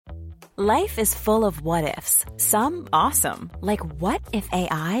Life is full of what-ifs. Some awesome, like what if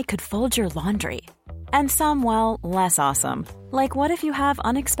AI could fold your laundry? And some, well, less awesome, like what if you have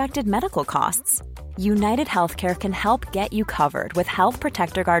unexpected medical costs? United Healthcare can help get you covered with Health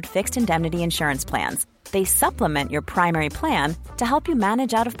Protector Guard fixed indemnity insurance plans. They supplement your primary plan to help you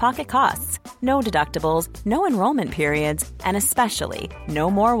manage out-of-pocket costs. No deductibles, no enrollment periods, and especially no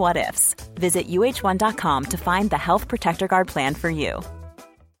more what-ifs. Visit uh1.com to find the Health Protector Guard plan for you.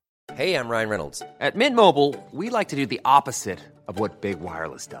 Hey, I'm Ryan Reynolds. At Mint Mobile, we like to do the opposite of what Big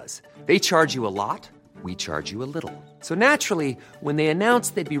Wireless does. They charge you a lot, we charge you a little. So naturally, when they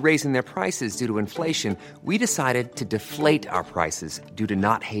announced they'd be raising their prices due to inflation, we decided to deflate our prices due to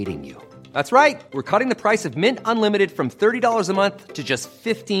not hating you. That's right. We're cutting the price of Mint Unlimited from $30 a month to just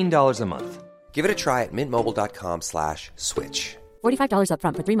 $15 a month. Give it a try at mintmobile.com/switch. $45 up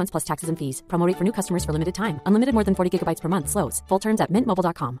front for 3 months plus taxes and fees. Promo rate for new customers for limited time. Unlimited more than 40 gigabytes per month. Slows full terms at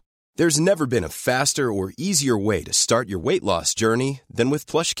mintmobile.com. There's never been a faster or easier way to start your weight loss journey than with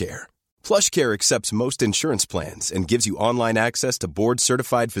PlushCare. PlushCare accepts most insurance plans and gives you online access to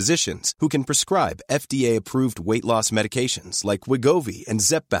board-certified physicians who can prescribe FDA-approved weight loss medications like Wegovy and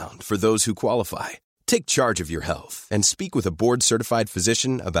Zepbound for those who qualify. Take charge of your health and speak with a board-certified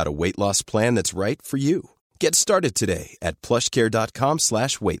physician about a weight loss plan that's right for you. Get started today at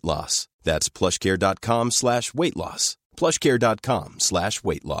plushcare.com/weight loss. That's plushcare.com/weight loss.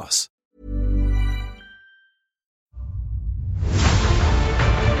 plushcare.com/weight loss.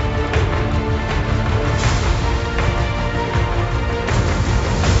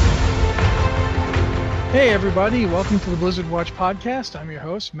 Hey everybody, welcome to the Blizzard Watch podcast. I'm your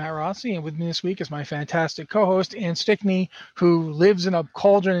host, Matt Rossi, and with me this week is my fantastic co-host, Ann Stickney, who lives in a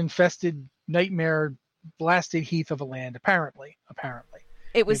cauldron-infested, nightmare-blasted heath of a land, apparently.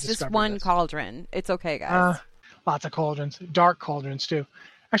 It was just one cauldron. It's okay, guys. Lots of cauldrons, dark cauldrons too.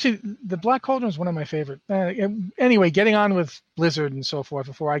 Actually, the Black Cauldron is one of my favorite. Anyway, getting on with Blizzard and so forth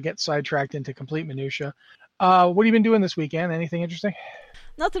before I get sidetracked into complete minutia. What have you been doing this weekend? Anything interesting?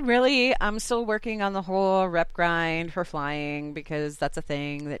 Nothing really. I'm still working on the whole rep grind for flying because that's a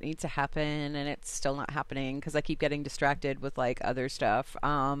thing that needs to happen, and it's still not happening because I keep getting distracted with like other stuff.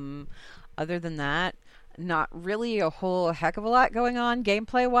 Other than that, not really a whole heck of a lot going on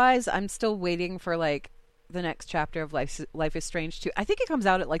gameplay wise. I'm still waiting for like the next chapter of Life is Strange 2. I think it comes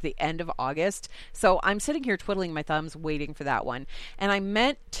out at like the end of August. So I'm sitting here twiddling my thumbs waiting for that one. And I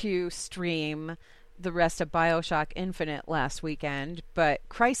meant to stream the rest of BioShock Infinite last weekend, but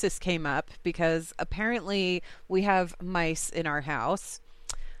crisis came up because apparently we have mice in our house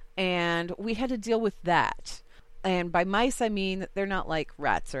and we had to deal with that. And by mice, I mean they're not like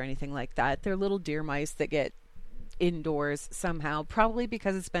rats or anything like that. They're little deer mice that get indoors somehow, probably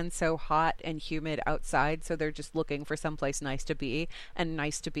because it's been so hot and humid outside, so they're just looking for someplace nice to be, and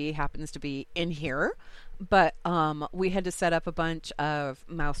nice to be happens to be in here. But we had to set up a bunch of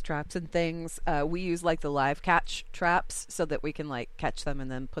mouse traps and things. We use like the live catch traps so that we can like catch them and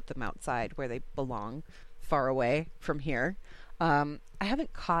then put them outside where they belong, far away from here. I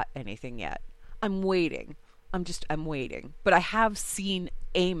haven't caught anything yet. I'm waiting. I'm waiting. But I have seen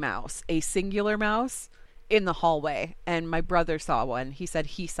a mouse, a singular mouse, in the hallway, and my brother saw one. He said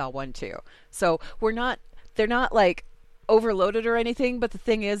he saw one too. So they're not like overloaded or anything, but the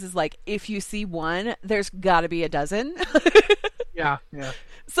thing is like if you see one, there's gotta be a dozen. Yeah.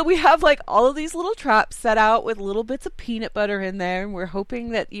 So we have like all of these little traps set out with little bits of peanut butter in there, and we're hoping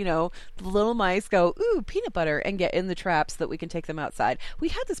that, you know, the little mice go, ooh, peanut butter, and get in the traps so that we can take them outside. We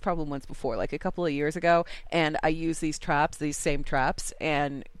had this problem once before, like a couple of years ago, and I used these same traps,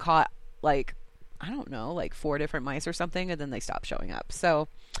 and caught like, I don't know, like 4 different mice or something, and then they stopped showing up. So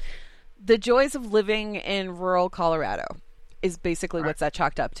the joys of living in rural Colorado is basically what's that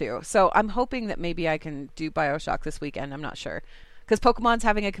chalked up to. So I'm hoping that maybe I can do BioShock this weekend. I'm not sure. Because Pokemon's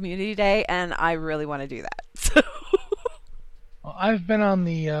having a community day, and I really want to do that. So. Well, I've been on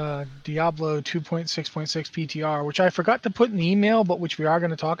the Diablo 2.6.6 PTR, which I forgot to put in the email, but which we are going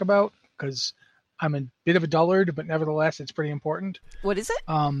to talk about, because I'm a bit of a dullard, but nevertheless, it's pretty important. What is it?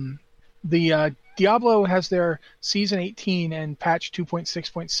 The Diablo has their Season 18 and patch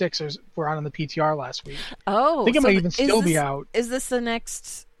 2.6.6 were out on the PTR last week. Oh. I think it might even still be out. Is this the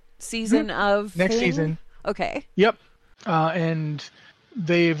next season of Next season. Okay. Yep. And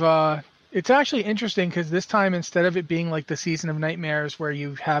they've... it's actually interesting because this time, instead of it being like the Season of Nightmares where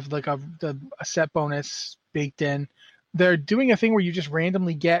you have like a set bonus baked in, they're doing a thing where you just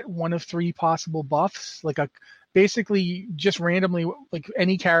randomly get one of 3 possible buffs, like basically just randomly, like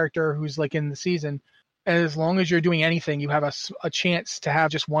any character who's like in the season, as long as you're doing anything, you have a chance to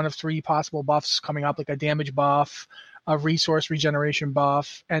have just one of 3 possible buffs coming up, like a damage buff, a resource regeneration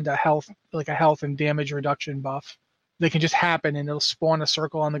buff, and a health and damage reduction buff. They can just happen, and it'll spawn a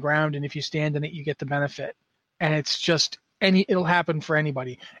circle on the ground, and if you stand in it, you get the benefit. And it's just it'll happen for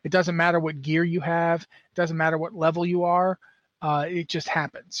anybody. It doesn't matter what gear you have. It doesn't matter what level you are. It just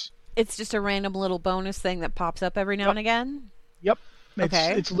happens. It's just a random little bonus thing that pops up every now and again? Yep.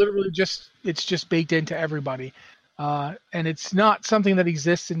 Okay. It's literally just baked into everybody. And it's not something that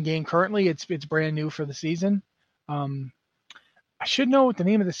exists in game currently. It's brand new for the season. I should know what the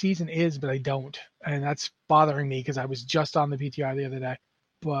name of the season is, but I don't. And that's bothering me because I was just on the PTR the other day.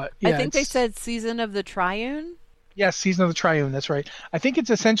 But yeah, I think they said Season of the Triune? Yes, Season of the Triune, that's right. I think it's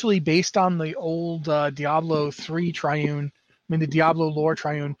essentially based on the old Diablo 3 Triune, the Diablo lore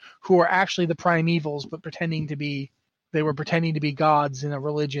Triune, who are actually the primevals, but pretending to be gods in a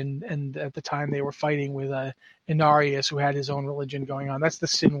religion, and at the time they were fighting with Inarius, who had his own religion going on. That's the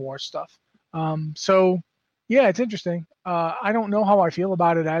Sin War stuff. So yeah, it's interesting. I don't know how I feel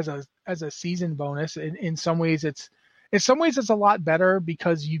about it as a season bonus. In some ways it's a lot better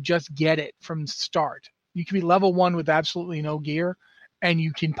because you just get it from start. You can be level 1 with absolutely no gear, and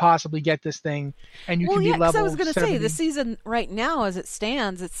you can possibly get this thing, and you can be level 70. I was going to say, the season right now, as it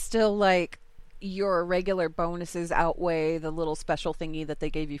stands, it's still like your regular bonuses outweigh the little special thingy that they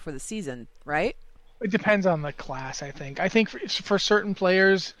gave you for the season, right? It depends on the class, I think. I think for certain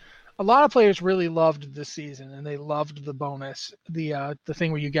players, a lot of players really loved this season, and they loved the bonus, the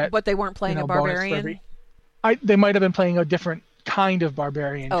thing where you get. But they weren't playing a barbarian? They might have been playing a different kind of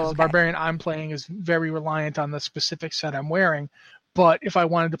barbarian, because okay. The barbarian I'm playing is very reliant on the specific set I'm wearing. But if I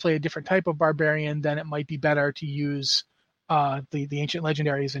wanted to play a different type of barbarian, then it might be better to use the ancient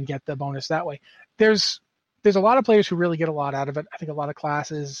legendaries and get the bonus that way. There's a lot of players who really get a lot out of it. I think a lot of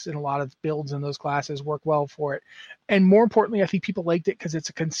classes and a lot of builds in those classes work well for it. And more importantly, I think people liked it because it's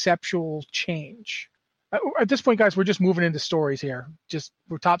a conceptual change. At this point, guys, we're just moving into stories here.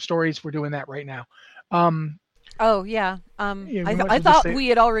 We're top stories. We're doing that right now. Oh, yeah. I thought we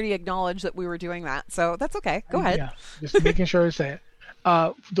had already acknowledged that we were doing that, so that's okay. Go ahead. Yeah, just making sure to say it.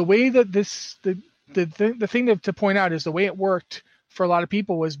 The way that the thing to point out is the way it worked for a lot of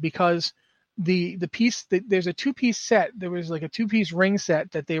people was because the piece that there's a 2-piece set. There was like a 2-piece ring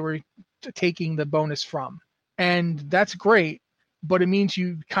set that they were taking the bonus from, and that's great, but it means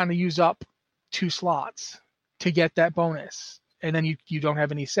you kind of use up 2 slots to get that bonus, and then you don't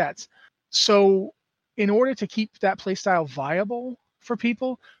have any sets. So in order to keep that playstyle viable for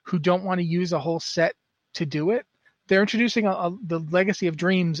people who don't want to use a whole set to do it, they're introducing the Legacy of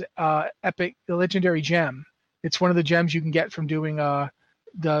Dreams epic legendary gem. It's one of the gems you can get from doing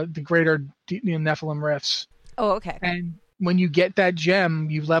the greater Nephilim rifts. Oh, okay. And when you get that gem,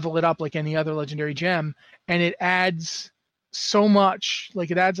 you level it up like any other legendary gem, and it adds so much.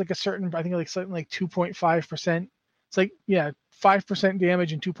 Like it adds like a certain, I think like something like 2.5%. It's like 5%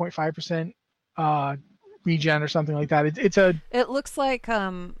 damage and 2.5% regen or something like that. It looks like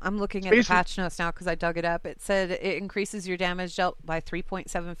I'm looking at the patch notes now because I dug it up. It said it increases your damage dealt by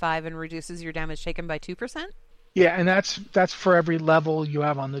 3.75 and reduces your damage taken by 2%. Yeah, and that's for every level you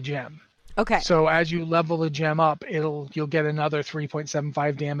have on the gem. Okay. So as you level the gem up, you'll get another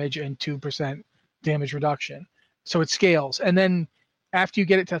 3.75 damage and 2% damage reduction. So it scales. And then after you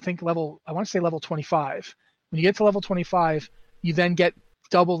get it to I want to say level 25. When you get to level 25, you then get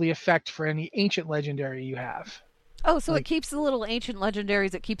double the effect for any ancient legendary you have. Oh, so it keeps the little ancient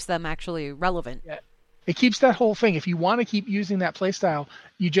legendaries, it keeps them actually relevant. Yeah. It keeps that whole thing. If you want to keep using that playstyle,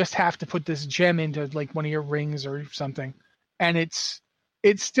 you just have to put this gem into like one of your rings or something. And it's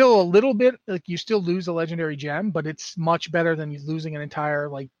still a little bit like you still lose a legendary gem, but it's much better than losing an entire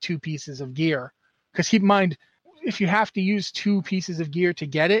like 2 pieces of gear. Because keep in mind, if you have to use 2 pieces of gear to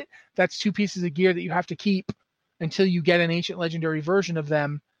get it, that's 2 pieces of gear that you have to keep until you get an ancient legendary version of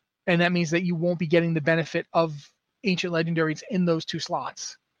them. And that means that you won't be getting the benefit of ancient legendaries in those 2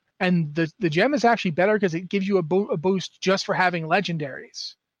 slots. And the gem is actually better because it gives you a boost just for having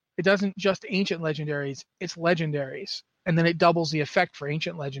legendaries. It doesn't just ancient legendaries, it's legendaries. And then it doubles the effect for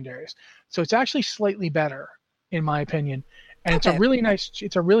ancient legendaries. So it's actually slightly better, in my opinion. And okay. It's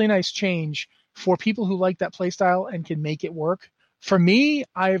a really nice change for people who like that playstyle and can make it work. For me,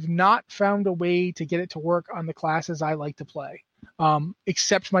 I have not found a way to get it to work on the classes I like to play,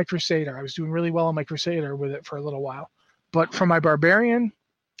 except my Crusader. I was doing really well on my Crusader with it for a little while. But for my Barbarian,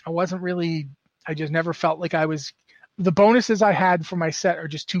 I just never felt like the bonuses I had for my set are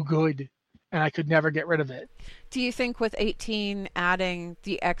just too good, and I could never get rid of it. Do you think with 18 adding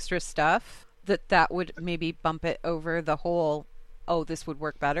the extra stuff that would maybe bump it over the whole, this would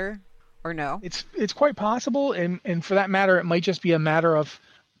work better? Or no? It's quite possible, and for that matter, it might just be a matter of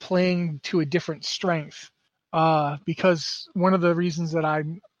playing to a different strength. because one of the reasons that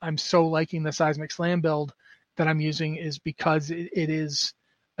I'm so liking the Seismic Slam build that I'm using is because it is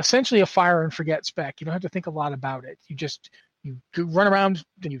essentially a fire and forget spec. You don't have to think a lot about it. You run around,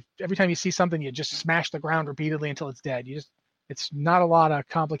 and every time you see something, you just smash the ground repeatedly until it's dead. It's not a lot of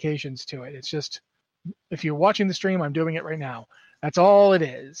complications to it. It's just, if you're watching the stream, I'm doing it right now. That's all it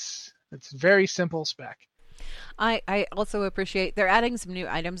is. It's very simple spec. I also appreciate they're adding some new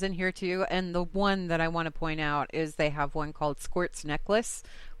items in here too, and the one that I want to point out is they have one called Squirt's Necklace,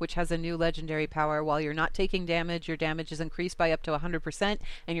 which has a new legendary power. While you're not taking damage, your damage is increased by up to 100%,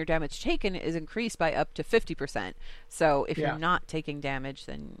 and your damage taken is increased by up to 50%. So if you're not taking damage,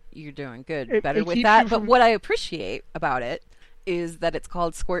 then you're doing good, better with that. But what I appreciate about it is that it's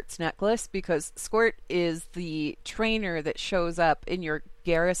called Squirt's Necklace, because Squirt is the trainer that shows up in your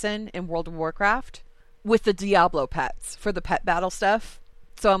garrison in World of Warcraft with the Diablo pets for the pet battle stuff.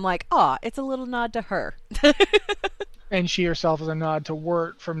 So I'm like, it's a little nod to her. And she herself is a nod to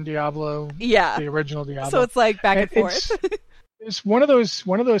Wirt from Diablo, the original Diablo. So it's like back and forth. It's one of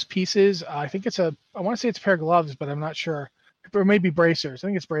those pieces. I think I want to say it's a pair of gloves, but I'm not sure. Or maybe bracers. I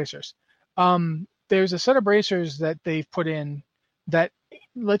think it's bracers. There's a set of bracers that they've put in that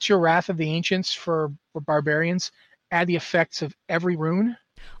lets your Wrath of the Ancients for barbarians add the effects of every rune.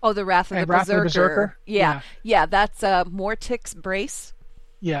 Oh, the Wrath of the Berserker. Yeah, that's Mortix Brace.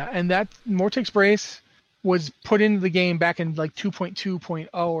 Yeah, and that Mortix Brace was put into the game back in like 2.2.0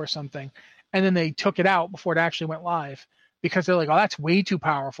 or something, and then they took it out before it actually went live because they're like, that's way too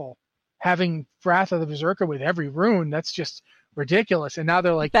powerful. Having Wrath of the Berserker with every rune, that's just ridiculous. And now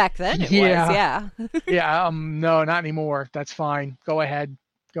they're like, back then it was. No, not anymore. That's fine. Go ahead,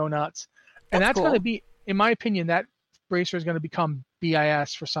 go nuts. And that's cool. Going to be, in my opinion, that bracer is going to become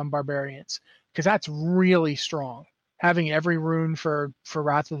BIS for some barbarians, because that's really strong. Having every rune for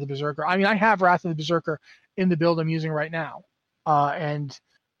Wrath of the Berserker. I mean, I have Wrath of the Berserker in the build I'm using right now, and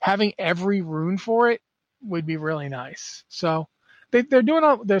having every rune for it would be really nice. So they're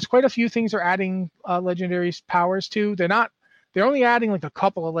doing there's quite a few things they're adding legendary powers to. They're only adding like a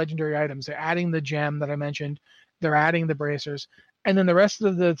couple of legendary items. They're adding the gem that I mentioned. They're adding the bracers, and then the rest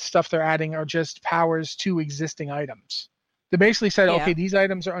of the stuff they're adding are just powers to existing items. They basically said, okay, these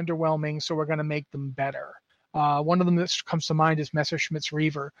items are underwhelming, so we're going to make them better. One of them that comes to mind is Messerschmitt's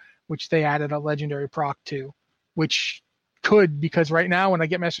Reaver, which they added a legendary proc to, which could, because right now when I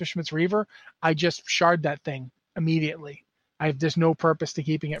get Messerschmitt's Reaver, I just shard that thing immediately. There's no purpose to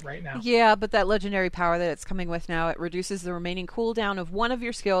keeping it right now. Yeah, but that legendary power that it's coming with now, it reduces the remaining cooldown of one of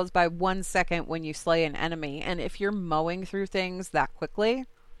your skills by 1 second when you slay an enemy. And if you're mowing through things that quickly...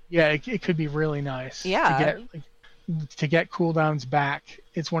 Yeah, it could be really nice. Yeah. To get cooldowns back.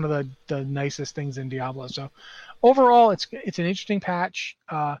 It's one of the nicest things in Diablo. So overall, it's an interesting patch.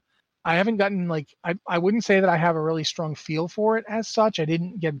 I haven't gotten I wouldn't say that I have a really strong feel for it as such. I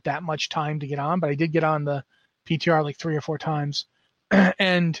didn't get that much time to get on, but I did get on the PTR like 3 or 4 times.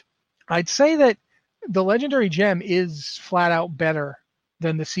 And I'd say that the legendary gem is flat out better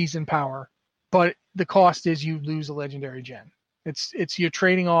than the season power, but the cost is you lose a legendary gem. It's you're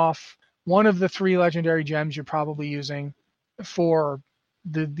trading off one of the 3 legendary gems you're probably using for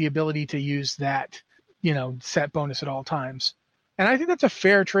the ability to use that, set bonus at all times. And I think that's a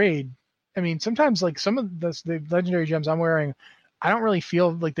fair trade. I mean, sometimes like some of the legendary gems I'm wearing, I don't really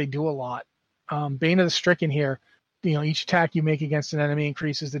feel like they do a lot. Bane of the Stricken here, each attack you make against an enemy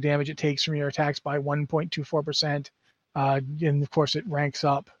increases the damage it takes from your attacks by 1.24%. And of course it ranks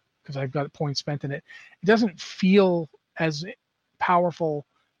up because I've got points spent in it. It doesn't feel as powerful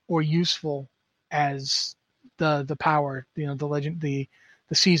or useful as the power, the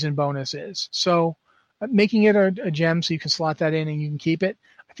season bonus is. So making it a gem so you can slot that in and you can keep it,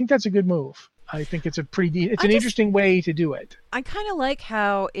 I think that's a good move. I think it's an interesting way to do it. I kind of like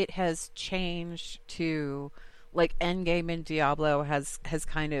how it has changed to, like, endgame in Diablo has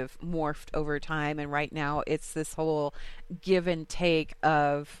kind of morphed over time, and right now it's this whole give and take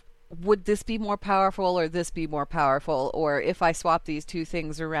of, would this be more powerful or this be more powerful, or if I swap these 2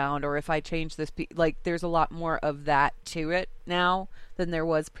 things around, or if I change this, there's a lot more of that to it now than there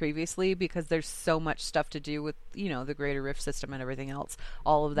was previously, because there's so much stuff to do with, the greater rift system and everything else,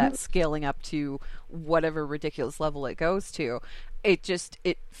 all of that scaling up to whatever ridiculous level it goes to. It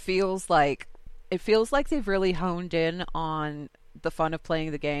feels like they've really honed in on the fun of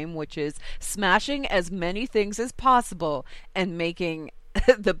playing the game, which is smashing as many things as possible and making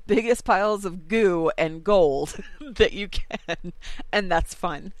the biggest piles of goo and gold that you can, and that's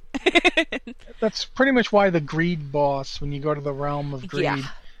fun. That's pretty much why the greed boss, when you go to the realm of greed,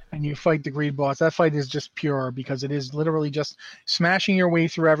 and you fight the greed boss. That fight is just pure because it is literally just smashing your way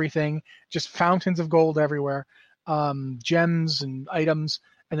through everything, just fountains of gold everywhere, gems and items.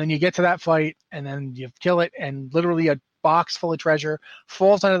 And then you get to that fight, and then you kill it, and literally a box full of treasure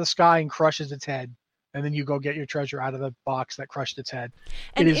falls out of the sky and crushes its head. And then you go get your treasure out of the box that crushed its head.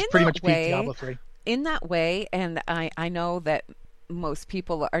 And it is pretty much peak Diablo 3. In that way, and I know that most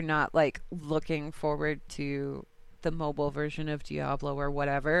people are not like looking forward to the mobile version of Diablo or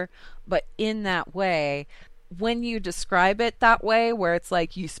whatever, but in that way, when you describe it that way, where it's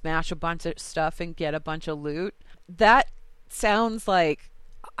like you smash a bunch of stuff and get a bunch of loot, that sounds like,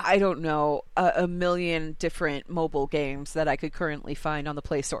 I don't know, a million different mobile games that I could currently find on the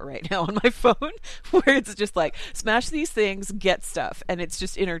Play Store right now on my phone, where it's just like, smash these things, get stuff, and it's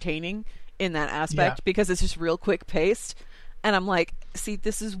just entertaining in that aspect because it's just real quick paced. And I'm like, see,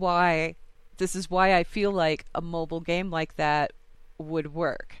 this is why I feel like a mobile game like that would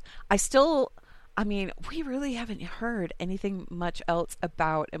work. I mean, we really haven't heard anything much else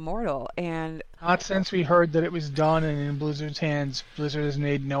about Immortal, and not since we heard that it was done and in Blizzard's hands. Blizzard has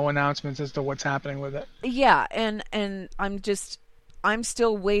made no announcements as to what's happening with it. Yeah, and I'm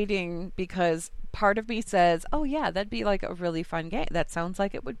still waiting because part of me says, oh yeah, that'd be like a really fun game. That sounds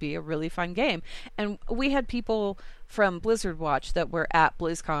like it would be a really fun game. And we had people from Blizzard Watch that were at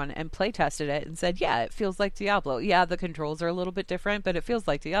BlizzCon and play tested it and said, yeah, it feels like Diablo. Yeah, the controls are a little bit different, but it feels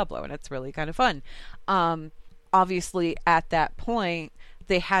like Diablo, and it's really kind of fun. Obviously, at that point,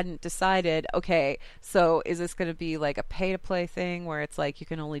 they hadn't decided, okay, so is this going to be like a pay-to-play thing where it's like you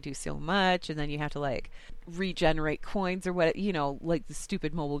can only do so much and then you have to like regenerate coins or what, you know, like the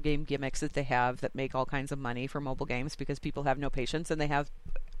stupid mobile game gimmicks that they have that make all kinds of money for mobile games because people have no patience and they have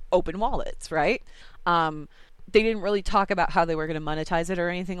open wallets, right? They didn't really talk about how they were going to monetize it or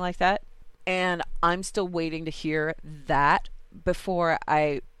anything like that. And I'm still waiting to hear that before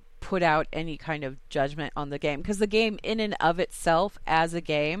I put out any kind of judgment on the game, because the game in and of itself as a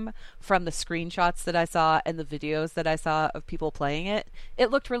game, from the screenshots that I saw and the videos that I saw of people playing it,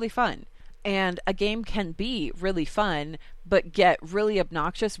 it looked really fun. And a game can be really fun but get really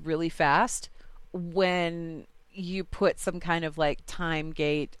obnoxious really fast when you put some kind of like time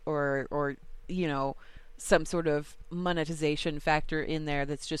gate or you know, some sort of monetization factor in there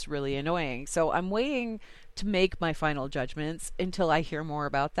that's just really annoying. So I'm waiting to make my final judgments until I hear more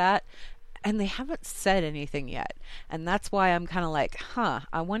about that. And they haven't said anything yet. And that's why I'm kind of like,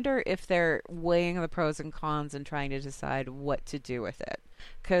 I wonder if they're weighing the pros and cons and trying to decide what to do with it.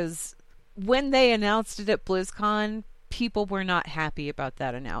 Because when they announced it at BlizzCon, people were not happy about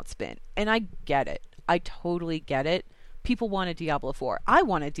that announcement. And I get it. I totally get it. People wanted Diablo 4. I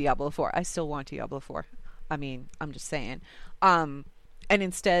wanted Diablo 4. I still want Diablo 4. I mean, I'm just saying. And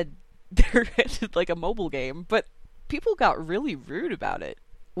instead, they're like a mobile game, but people got really rude about it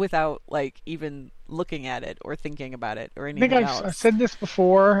without like even looking at it or thinking about it or anything else. I've said this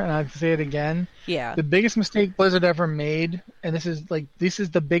before, and I'd say it again. Yeah. The biggest mistake Blizzard ever made, and this is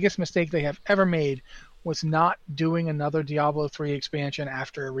the biggest mistake they have ever made, was not doing another Diablo 3 expansion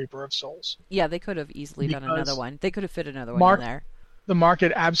after Reaper of Souls. Yeah, they could have easily done another one. They could have fit another one in there. The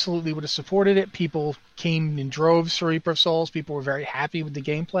market absolutely would have supported it. People came in droves for Reaper of Souls. People were very happy with the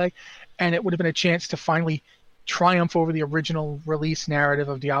gameplay, and it would have been a chance to finally triumph over the original release narrative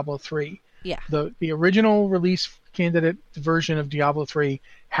of Diablo 3. Yeah. The original release candidate version of Diablo 3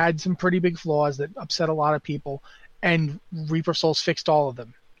 had some pretty big flaws that upset a lot of people, and Reaper of Souls fixed all of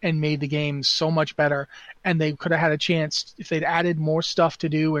them and made the game so much better. And they could have had a chance, if they'd added more stuff to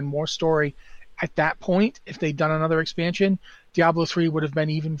do and more story at that point, if they'd done another expansion, Diablo 3 would have been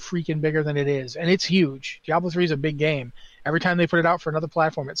even freaking bigger than it is. And it's huge. Diablo 3 is a big game. Every time they put it out for another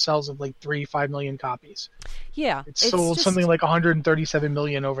platform, it sells of like 3-5 million copies. Yeah. It's sold something like 137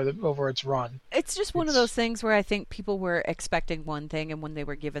 million over its run. It's just one of those things where I think people were expecting one thing, and when they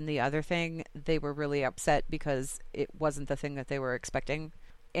were given the other thing, they were really upset because it wasn't the thing that they were expecting.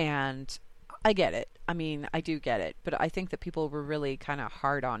 And I get it. I mean, I do get it. But I think that people were really kind of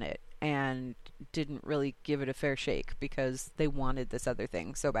hard on it and didn't really give it a fair shake because they wanted this other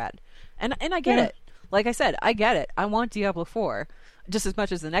thing so bad. And I get it. Like I said, I get it. I want Diablo 4 just as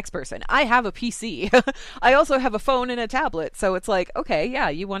much as the next person. I have a PC. I also have a phone and a tablet. So it's like, okay, yeah,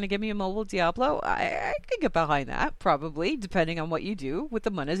 you want to give me a mobile Diablo? I can get behind that, probably, depending on what you do with the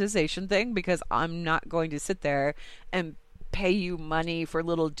monetization thing, because I'm not going to sit there and pay you money for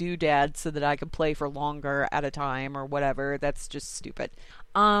little doodads so that I can play for longer at a time or whatever. That's just stupid.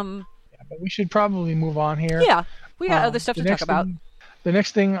 But we should probably move on here. Yeah, we got other stuff to talk about. The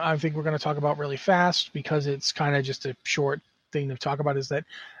next thing I think we're going to talk about really fast, because it's kind of just a short thing to talk about, is that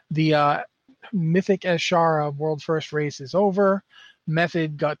the Mythic Ashara World First race is over.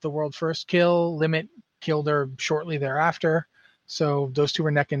 Method got the world first kill. Limit killed her shortly thereafter. So those two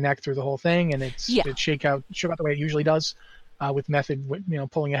were neck and neck through the whole thing, and it shook out the way it usually does, with Method,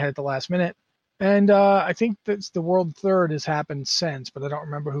 pulling ahead at the last minute. And I think that's the world third has happened since, but I don't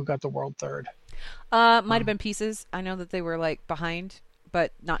remember who got the world third. Might have been Pieces. I know that they were like behind,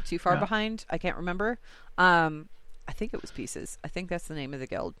 but not too far behind. I can't remember. I think it was Pieces. I think that's the name of the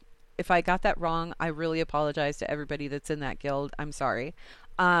guild. If I got that wrong, I really apologize to everybody that's in that guild. I'm sorry.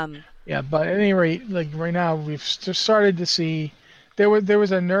 But at any rate, like right now, we've just started to see there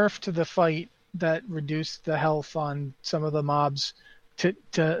was a nerf to the fight that reduced the health on some of the mobs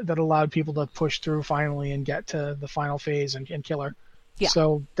that allowed people to push through finally and get to the final phase and kill her. Yeah.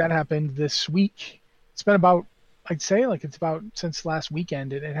 So that happened this week. It's been about, I'd say, like it's about since last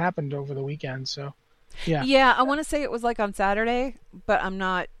weekend. It happened over the weekend. So, yeah. Yeah, I want to say it was like on Saturday, but I'm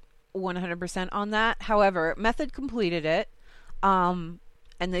not 100% on that. However, Method completed it, and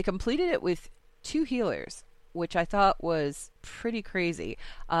they completed it with 2 healers, which I thought was pretty crazy.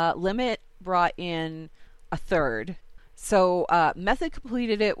 Limit brought in a third. So Method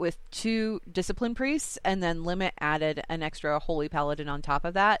completed it with 2 Discipline Priests, and then Limit added an extra Holy Paladin on top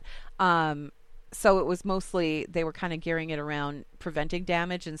of that. So it was mostly, they were kind of gearing it around preventing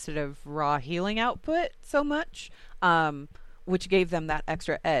damage instead of raw healing output so much, which gave them that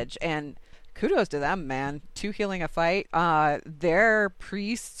extra edge. And kudos to them, man. 2 healing a fight. Their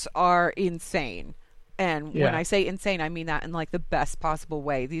priests are insane. And when I say insane, I mean that in like the best possible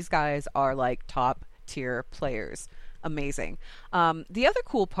way. These guys are like top tier players. Amazing. The other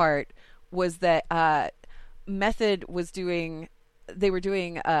cool part was that Method was doing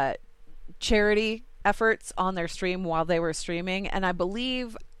charity efforts on their stream while they were streaming, and I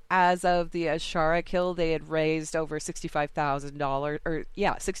believe as of the Ashara kill, they had raised over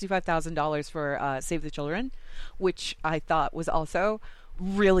 $65,000 for Save the Children, which I thought was also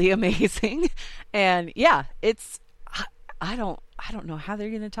really amazing. And yeah, I don't know how they're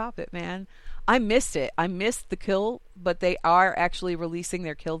gonna top it, man. I missed it. I missed the kill, but they are actually releasing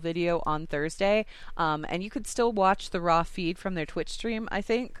their kill video on Thursday, and you could still watch the raw feed from their Twitch stream, I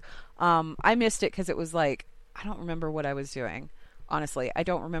think. I missed it because it was like, I don't remember what I was doing. Honestly, I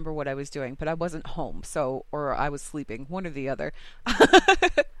don't remember what I was doing, but I wasn't home, or I was sleeping, one or the other.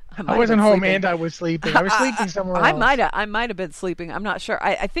 I wasn't home and I was sleeping. I was sleeping somewhere else. I might have been sleeping. I'm not sure.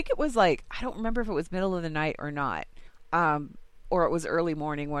 I think it was like, I don't remember if it was middle of the night or not. Or it was early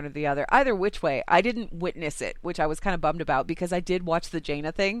morning, one or the other. Either which way, I didn't witness it, which I was kind of bummed about because I did watch the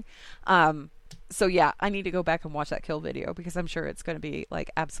Jaina thing. So yeah, I need to go back and watch that kill video because I'm sure it's going to be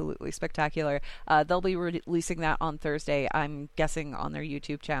like absolutely spectacular. They'll be releasing that on Thursday, I'm guessing on their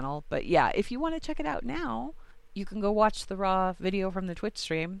YouTube channel. But yeah, if you want to check it out now, you can go watch the raw video from the Twitch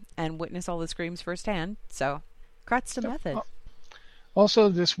stream and witness all the screams firsthand. So, congrats to Method. Also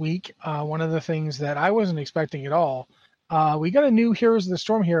this week, one of the things that I wasn't expecting at all, we got a new Heroes of the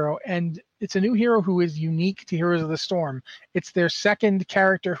Storm hero, and it's a new hero who is unique to Heroes of the Storm. It's their second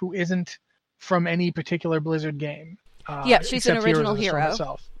character who isn't from any particular Blizzard game. She's an original hero.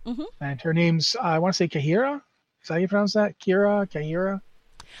 Mm-hmm. And her name's, I want to say Kahira? Is that how you pronounce that? Kahira?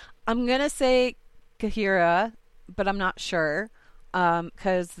 I'm going to say Kahira, but I'm not sure.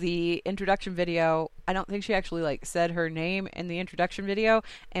 Because the introduction video, I don't think she actually like said her name in the introduction video,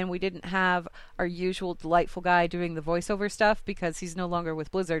 and we didn't have our usual delightful guy doing the voiceover stuff because he's no longer with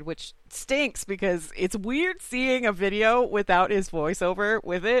Blizzard, which stinks because it's weird seeing a video without his voiceover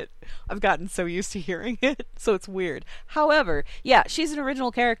with it. I've gotten so used to hearing it, so it's weird. However, yeah, she's an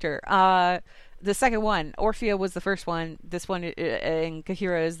original character. The second one, Orphea was the first one. This one, and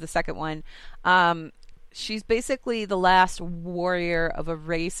Kahira is the second one. She's basically the last warrior of a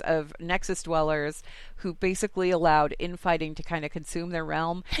race of Nexus dwellers who basically allowed infighting to kind of consume their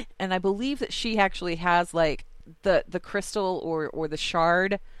realm. And I believe that she actually has like the crystal or the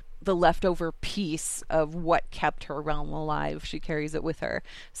shard, the leftover piece of what kept her realm alive. She carries it with her.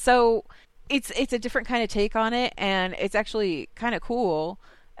 So it's a different kind of take on it, and it's actually kind of cool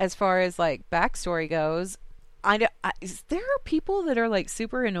as far as like backstory goes. There are people that are like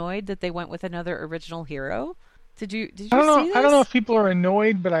super annoyed that they went with another original hero. Did you see this? I don't know if people are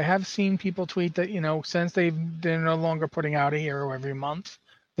annoyed, but I have seen people tweet that, since they're no longer putting out a hero every month,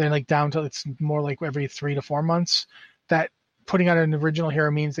 they're like down to, it's more like every 3 to 4 months, that putting out an original hero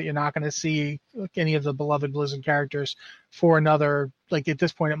means that you're not going to see any of the beloved Blizzard characters for another, like at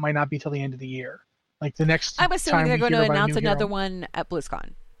this point, it might not be till the end of the year. Like the next I'm assuming they're going to announce another one at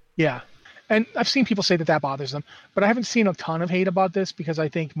BlizzCon. Yeah. And I've seen people say that bothers them, but I haven't seen a ton of hate about this because I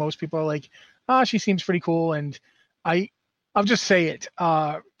think most people are like, she seems pretty cool. And I I'll just say it.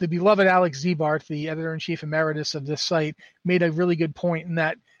 The beloved Alex Zebart, the editor-in-chief emeritus of this site, made a really good point in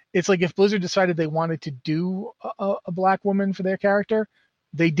that it's like if Blizzard decided they wanted to do a black woman for their character,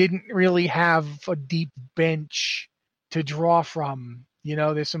 they didn't really have a deep bench to draw from.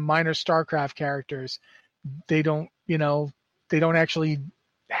 There's some minor StarCraft characters. They don't actually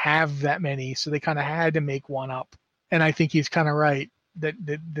have that many, so they kind of had to make one up. And I think he's kind of right that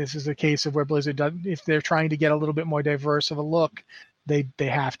this is a case of where Blizzard does, if they're trying to get a little bit more diverse of a look, they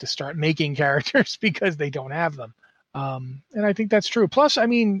have to start making characters because they don't have them. And I think that's true. Plus, I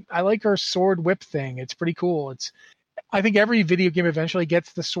mean, I like her sword whip thing. It's pretty cool. I think every video game eventually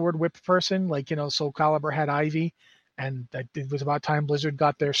gets the sword whip person. Like, Soul Calibur had Ivy, and it was about time Blizzard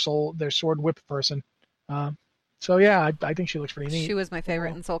got their sword whip person. So yeah, I think she looks pretty neat. She was my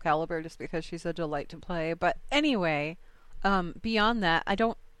favorite in Soul Calibur just because she's a delight to play. But anyway, beyond that, I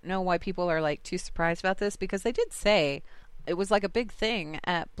don't know why people are like too surprised about this, because they did say it was like a big thing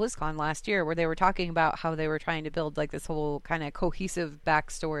at BlizzCon last year where they were talking about how they were trying to build like this whole kind of cohesive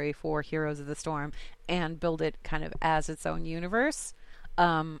backstory for Heroes of the Storm and build it kind of as its own universe.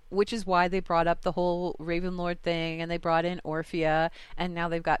 Which is why they brought up the whole Ravenlord thing, and they brought in Orphea, and now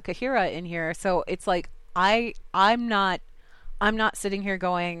they've got Kahira in here. So it's like I'm not sitting here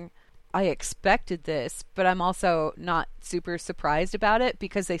going, I expected this, but I'm also not super surprised about it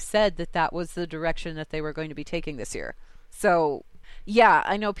because they said that was the direction that they were going to be taking this year. So yeah,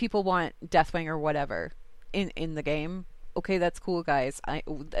 I know people want Deathwing or whatever in the game. Okay, that's cool, guys.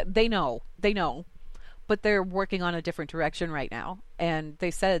 They know. But they're working on a different direction right now. And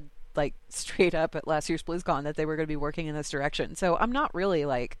they said, like, straight up at last year's BlizzCon that they were going to be working in this direction. So I'm not really,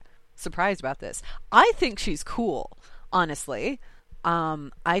 like, surprised about this. I think she's cool, honestly.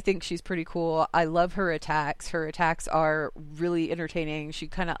 I think she's pretty cool. I love her attacks. Her attacks are really entertaining. She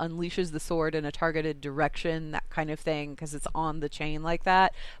kind of unleashes the sword in a targeted direction, that kind of thing, because it's on the chain like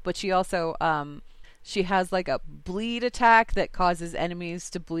that. But she also... she has like a bleed attack that causes enemies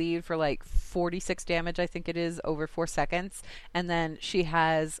to bleed for like 46 damage, I think it is, over 4 seconds. And then she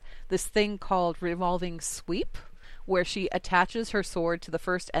has this thing called Revolving Sweep, where she attaches her sword to the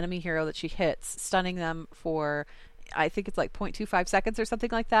first enemy hero that she hits, stunning them for, I think it's like 0.25 seconds or something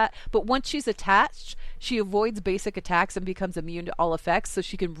like that. But once she's attached, she avoids basic attacks and becomes immune to all effects, so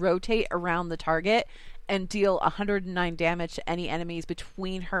she can rotate around the target and deal 109 damage to any enemies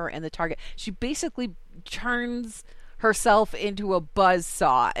between her and the target. She basically turns herself into a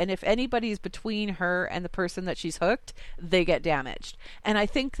buzzsaw, and if anybody's between her and the person that she's hooked, they get damaged. And I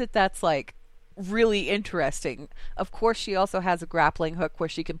think that's like really interesting. Of course, she also has a grappling hook where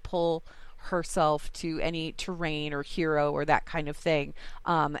she can pull herself to any terrain or hero or that kind of thing.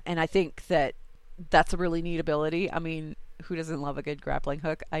 And I think that's a really neat ability. I mean, who doesn't love a good grappling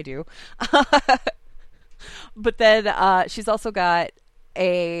hook? I do. But then she's also got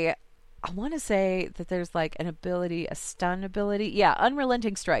I want to say that there's like an ability, a stun ability. Yeah,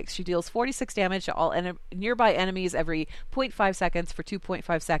 Unrelenting Strikes. She deals 46 damage to all nearby enemies every 0.5 seconds for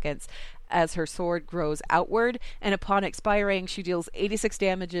 2.5 seconds as her sword grows outward. And upon expiring, she deals 86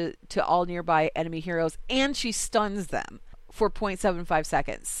 damage to all nearby enemy heroes, and she stuns them for 0.75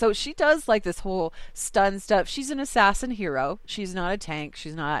 seconds. So she does like this whole stun stuff. She's an assassin hero. She's not a tank.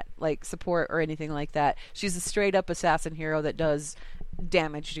 She's not like support or anything like that. She's a straight up assassin hero that does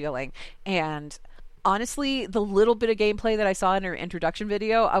damage dealing. And honestly, the little bit of gameplay that I saw in her introduction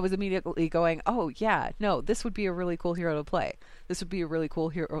video, I was immediately going, oh yeah, no, this would be a really cool hero to play. This would be a really cool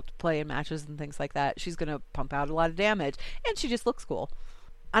hero to play in matches and things like that. She's going to pump out a lot of damage, and she just looks cool.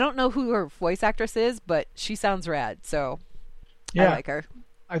 I don't know who her voice actress is, but she sounds rad, so yeah, I like her.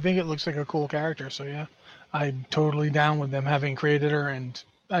 I think it looks like a cool character, so yeah. I'm totally down with them having created her, and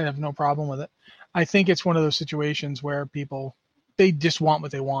I have no problem with it. I think it's one of those situations where people, they just want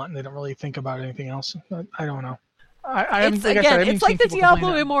what they want, and they don't really think about anything else. I don't know. It's like the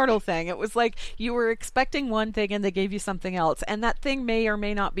Diablo Immortal thing. It was like you were expecting one thing, and they gave you something else, and that thing may or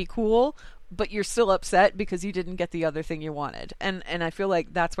may not be cool, but you're still upset because you didn't get the other thing you wanted. And I feel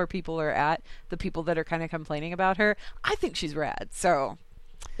like that's where people are at, the people that are kind of complaining about her. I think she's rad, so...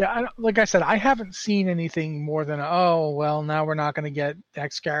 Yeah, like I said, I haven't seen anything more than, oh, well, now we're not going to get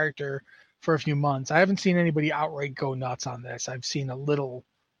X character for a few months. I haven't seen anybody outright go nuts on this. I've seen a little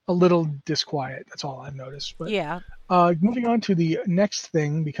disquiet. That's all I've noticed. But yeah. Moving on to the next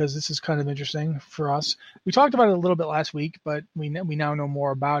thing, because this is kind of interesting for us. We talked about it a little bit last week, but we now know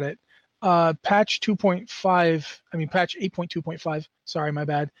more about it. Patch 8.2.5, sorry, my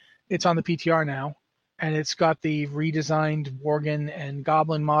bad. It's on the PTR now, and it's got the redesigned Worgen and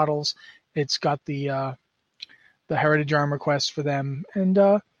Goblin models. It's got the Heritage Armor quest for them, and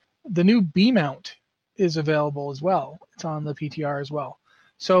the new B mount is available as well. It's on the PTR as well.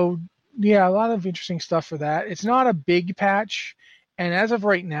 So yeah, a lot of interesting stuff for that. It's not a big patch, and as of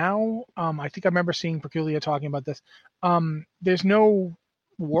right now, I think I remember seeing Peculiar talking about this. There's no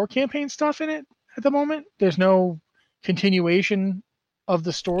war campaign stuff in it at the moment. There's no continuation of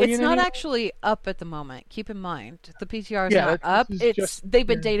the story. It's not actually up at the moment. Keep in mind, the PTR is not up. They've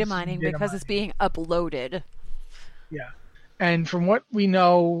been data mining because it's being uploaded. Yeah. And from what we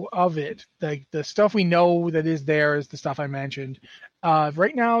know of it, the stuff we know that is there is the stuff I mentioned.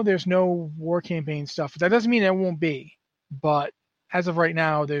 Right now, there's no war campaign stuff. That doesn't mean there won't be, but as of right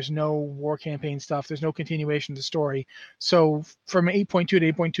now, there's no war campaign stuff. There's no continuation of the story. So from 8.2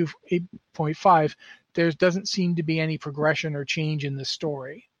 to 8.5, there doesn't seem to be any progression or change in the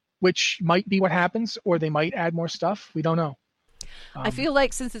story, which might be what happens, or they might add more stuff. We don't know. I feel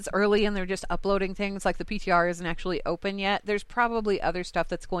like since it's early and they're just uploading things, like the PTR isn't actually open yet, there's probably other stuff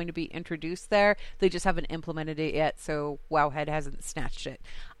that's going to be introduced there. They just haven't implemented it yet, so Wowhead hasn't snatched it.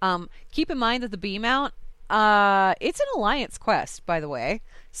 Keep in mind that the B mount, it's an Alliance quest, by the way.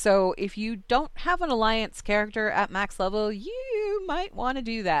 So if you don't have an Alliance character at max level, you might want to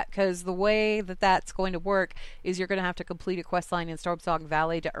do that, because the way that that's going to work is you're going to have to complete a quest line in Stormsong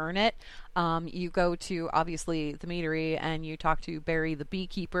Valley to earn it. You go to, obviously, the meadery, and you talk to Barry the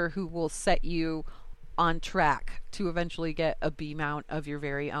Beekeeper, who will set you on track to eventually get a B mount of your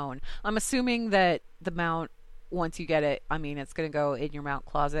very own. I'm assuming that the mount, once you get it, I mean, it's going to go in your mount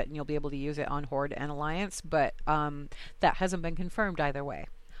closet and you'll be able to use it on Horde and Alliance, but that hasn't been confirmed either way.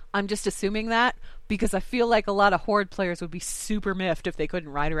 I'm just assuming that because I feel like a lot of Horde players would be super miffed if they couldn't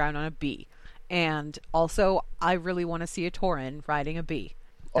ride around on a bee. And also, I really want to see a Tauren riding a bee.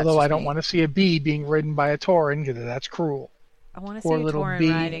 Although I don't want to see a bee being ridden by a Tauren, because that's cruel. I want to see a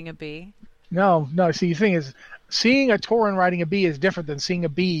Tauren riding a bee. No. See, the thing is, seeing a Tauren riding a bee is different than seeing a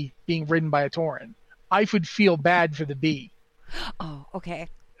bee being ridden by a Tauren. I would feel bad for the bee. Oh, okay.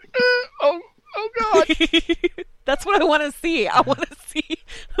 Oh God! That's what I want to see. I want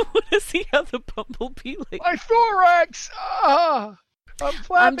to see how the bumblebee. Like... My thorax. I'm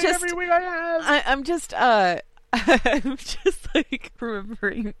flapping every wing I have. I'm just like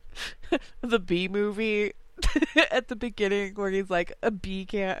remembering the Bee movie at the beginning where he's like, a bee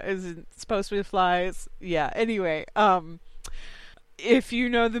isn't supposed to fly. Yeah. Anyway, if you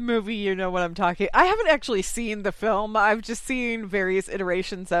know the movie, you know what I'm talking. I haven't actually seen the film. I've just seen various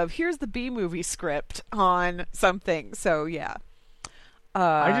iterations of, here's the B movie script on something. So, yeah.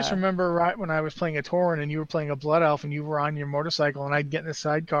 I just remember right when I was playing a Tauren and you were playing a Blood Elf and you were on your motorcycle and I'd get in the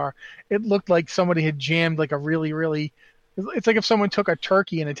sidecar. It looked like somebody had jammed like a really, really... It's like if someone took a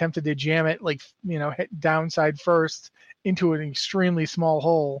turkey and attempted to jam it, like, downside first into an extremely small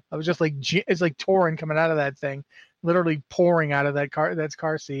hole. I was just like, it's like Tauren coming out of that thing. Literally pouring out of that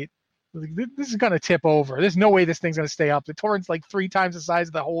car seat. This is going to tip over. There's no way this thing's going to stay up. The Tauren's like 3 times the size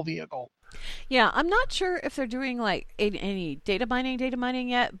of the whole vehicle. Yeah, I'm not sure if they're doing like any data mining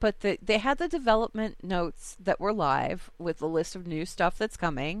yet, but they had the development notes that were live with a list of new stuff that's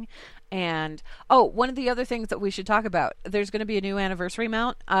coming. And one of the other things that we should talk about, there's going to be a new anniversary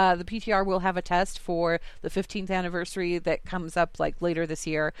mount. The PTR will have a test for the 15th anniversary that comes up like later this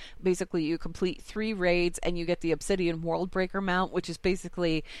year. Basically, you complete 3 raids and you get the Obsidian Worldbreaker mount, which is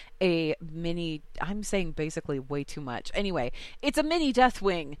basically a mini, I'm saying basically way too much. Anyway, it's a mini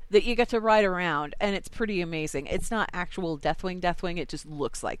Deathwing that you get to ride around, and it's pretty amazing. It's not actual Deathwing, it just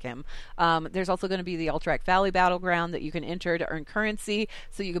looks like him. There's also going to be the Alterac Valley Battleground that you can enter to earn currency,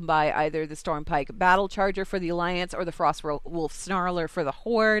 so you can buy either the Stormpike Battle Charger for the Alliance or the Frostwolf Snarler for the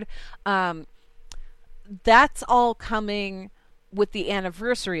Horde. That's all coming with the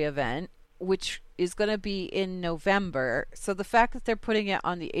anniversary event, which is going to be in November. So the fact that they're putting it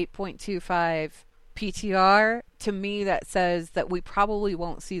on the 8.25 PTR, to me that says that we probably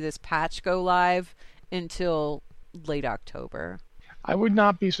won't see this patch go live until late October. I would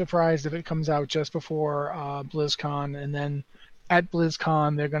not be surprised if it comes out just before BlizzCon, and then at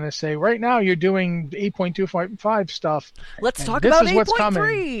BlizzCon they're going to say, right now you're doing 8.25 stuff. Let's talk about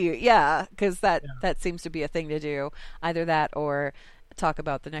 8.3. Yeah, because that seems to be a thing to do. Either that or talk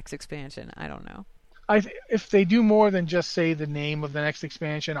about the next expansion. I don't know. If they do more than just say the name of the next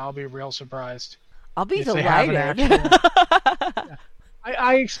expansion, I'll be real surprised. I'll be delighted.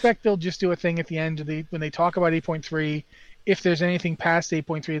 I expect they'll just do a thing at the end when they talk about 8.3. If there's anything past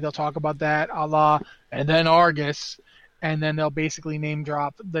 8.3, they'll talk about that, a la, and then Argus, and then they'll basically name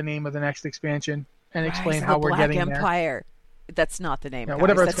drop the name of the next expansion and explain how we're getting Empire. There. That's not the name. Yeah,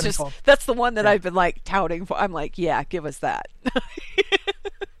 whatever it's called. That's the one that I've been like touting for. I'm like, yeah, give us that.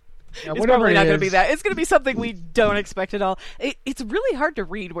 Yeah, it's probably not going to be that. It's going to be something we don't expect at all. It's really hard to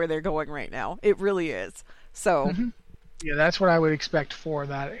read where they're going right now. It really is. So, yeah, that's what I would expect for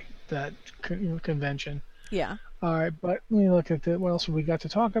that convention. Yeah. All right, but let me look at what else we got to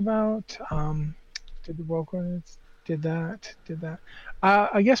talk about. Did the world coordinates? Did that?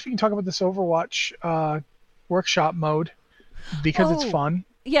 I guess we can talk about this Overwatch workshop mode because it's fun.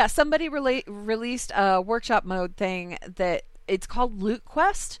 Yeah, somebody released a workshop mode thing that it's called Loot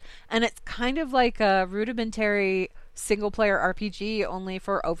Quest, and it's kind of like a rudimentary single-player RPG only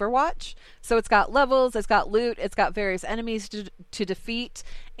for Overwatch. So it's got levels, it's got loot, it's got various enemies to defeat,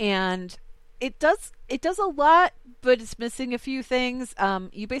 and it does a lot, but it's missing a few things.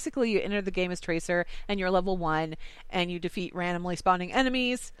 You enter the game as Tracer, and you're level 1, and you defeat randomly spawning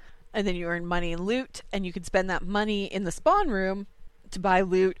enemies, and then you earn money and loot, and you can spend that money in the spawn room to buy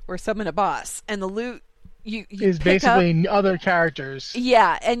loot or summon a boss. And the loot you is basically other characters.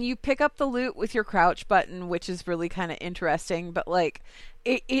 Yeah, and you pick up the loot with your crouch button, which is really kind of interesting, but like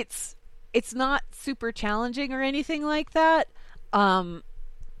it's not super challenging or anything like that.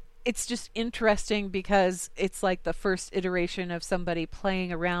 It's just interesting because it's like the first iteration of somebody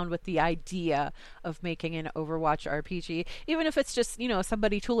playing around with the idea of making an Overwatch RPG. Even if it's just,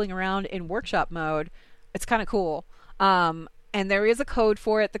 somebody tooling around in workshop mode, it's kind of cool. And there is a code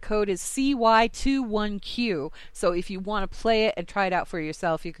for it. The code is CY21Q. So if you want to play it and try it out for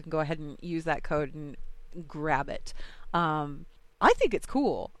yourself, you can go ahead and use that code and grab it. I think it's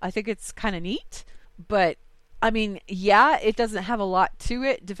cool. I think it's kind of neat. But, I mean, yeah, it doesn't have a lot to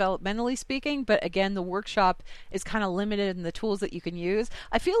it, developmentally speaking. But again, the workshop is kind of limited in the tools that you can use.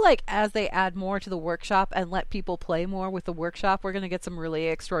 I feel like as they add more to the workshop and let people play more with the workshop, we're going to get some really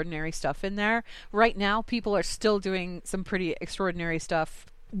extraordinary stuff in there. Right now, people are still doing some pretty extraordinary stuff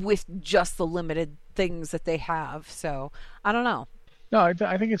with just the limited things that they have. So, I don't know. No,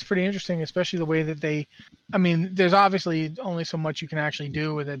 I think it's pretty interesting, especially the way that there's obviously only so much you can actually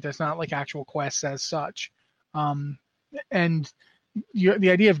do with it. There's not like actual quests as such. And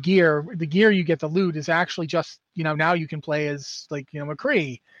the idea of the gear you get, the loot, is actually just, now you can play as like,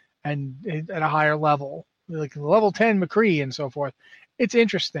 McCree and at a higher level, like level 10 McCree and so forth. It's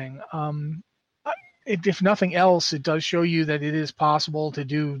interesting. If nothing else, it does show you that it is possible to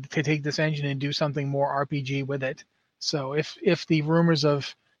take this engine and do something more RPG with it. So if the rumors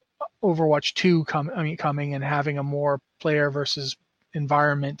of Overwatch 2 coming and having a more player versus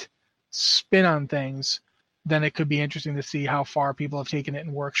environment spin on things, then it could be interesting to see how far people have taken it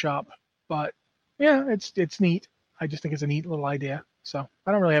in workshop. But yeah, it's neat. I just think it's a neat little idea. So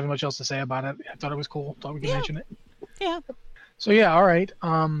I don't really have much else to say about it. I thought it was cool. Thought we could mention it. Yeah. So yeah, all right.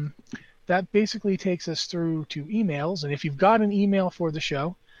 That basically takes us through to emails. And if you've got an email for the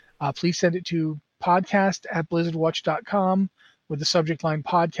show, please send it to podcast@blizzardwatch.com with the subject line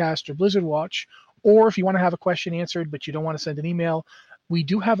podcast or Blizzard Watch. Or if you want to have a question answered, but you don't want to send an email, we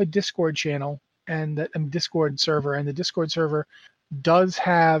do have a Discord channel and a Discord server, and the Discord server does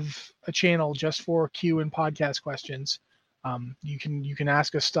have a channel just for Q and podcast questions. You can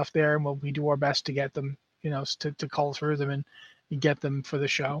ask us stuff there, and we do our best to get them, to call through them and get them for the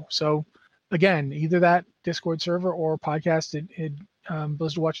show. So again, either that Discord server or podcast at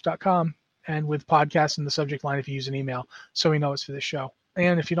blizzardwatch.com, and with podcast in the subject line if you use an email, so we know it's for the show.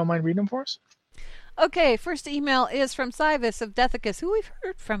 And if you don't mind reading them for us. Okay, first email is from Cybus of Dethicus, who we've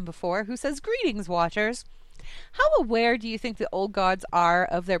heard from before, who says, "Greetings, Watchers. How aware do you think the old gods are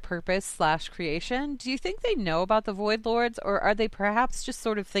of their purpose/creation? Do you think they know about the Void Lords, or are they perhaps just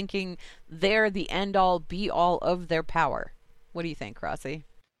sort of thinking they're the end-all, be-all of their power?" What do you think, Rossi?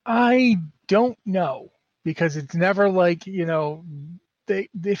 I don't know, because it's never like, I don't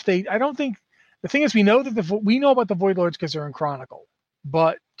think, the thing is, we know about the Void Lords because they're in Chronicle.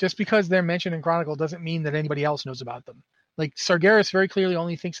 But just because they're mentioned in Chronicle doesn't mean that anybody else knows about them. Like, Sargeras very clearly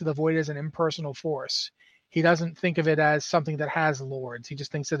only thinks of the Void as an impersonal force. He doesn't think of it as something that has lords. He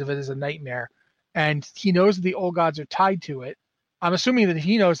just thinks of it as a nightmare. And he knows that the old gods are tied to it. I'm assuming that if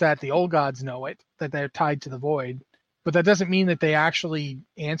he knows that, the old gods know it, that they're tied to the Void. But that doesn't mean that they actually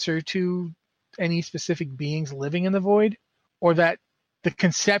answer to any specific beings living in the Void, or that the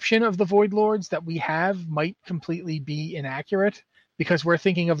conception of the Void Lords that we have might completely be inaccurate, because we're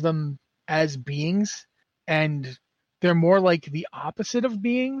thinking of them as beings, and they're more like the opposite of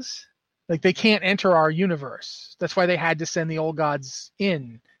beings. Like, they can't enter our universe. That's why they had to send the old gods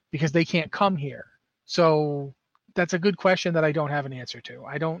in, because they can't come here. So that's a good question that I don't have an answer to.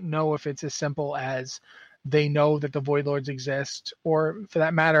 I don't know if it's as simple as they know that the Void Lords exist, or for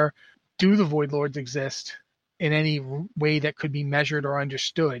that matter, do the Void Lords exist in any way that could be measured or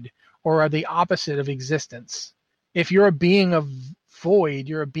understood, or are they opposite of existence? If you're a being of void.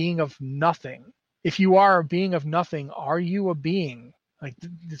 You're a being of nothing. If you are a being of nothing, are you a being? Like,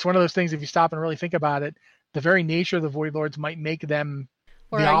 it's one of those things, if you stop and really think about it, the very nature of the Void Lords might make them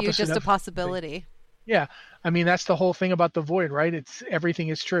Or the are opposite you just of a possibility? Yeah. I mean, that's the whole thing about the Void, right? It's everything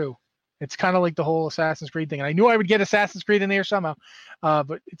is true. It's kind of like the whole Assassin's Creed thing. And I knew I would get Assassin's Creed in there somehow.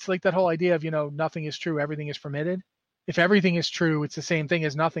 But it's like that whole idea of, nothing is true, everything is permitted. If everything is true, it's the same thing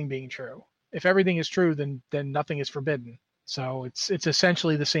as nothing being true. If everything is true, then nothing is forbidden. So it's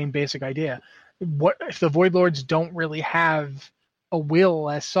essentially the same basic idea. What if the Void Lords don't really have a will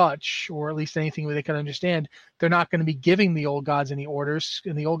as such, or at least anything where they can understand? They're not going to be giving the old gods any orders,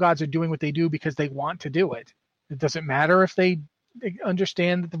 and the old gods are doing what they do because they want to do it. It doesn't matter if they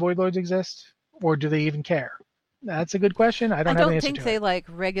understand that the Void Lords exist, or do they even care? That's a good question. I don't have an answer think to they it.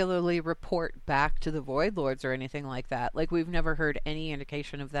 regularly report back to the Void Lords or anything like that. Like, we've never heard any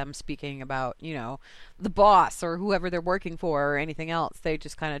indication of them speaking about, the boss or whoever they're working for or anything else. They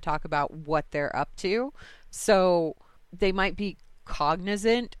just kind of talk about what they're up to. So they might be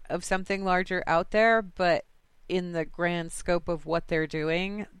cognizant of something larger out there, but in the grand scope of what they're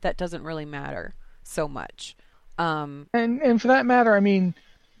doing, that doesn't really matter so much. And for that matter, I mean,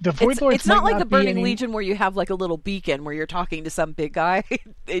 the Void Lords it's not like might the be Burning Legion where you have like a little beacon where you're talking to some big guy.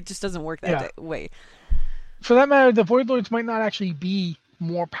 It just doesn't work that way. For that matter, the Void Lords might not actually be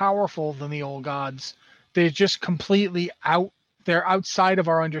more powerful than the old gods. They're just completely out. They're outside of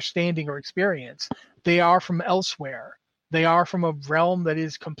our understanding or experience. They are from elsewhere. They are from a realm that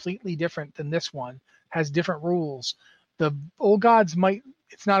is completely different than this one, has different rules. The old gods might,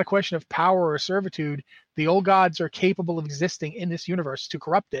 it's not a question of power or servitude. The old gods are capable of existing in this universe to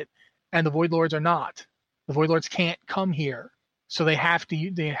corrupt it, and the Void Lords are not. The Void Lords can't come here. So they have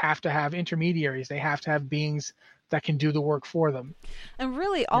to have intermediaries. They have to have beings that can do the work for them. And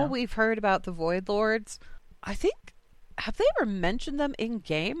really, all we've heard about the Void Lords, I think, have they ever mentioned them in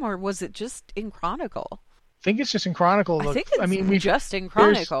game, or was it just in Chronicle? I think it's just in Chronicle. I think it's just in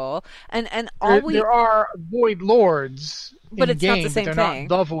Chronicle, and there are Void Lords, but it's game, not the same but thing.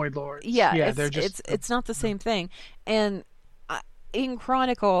 Not the Void Lords. Yeah, they're just it's not the same thing. And in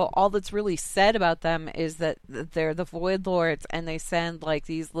Chronicle, all that's really said about them is that they're the Void Lords, and they send like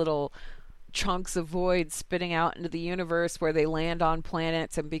these little chunks of void spitting out into the universe where they land on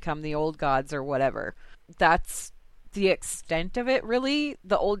planets and become the old gods or whatever. That's the extent of it, really.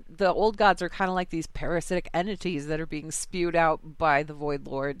 The old gods are kind of like these parasitic entities that are being spewed out by the Void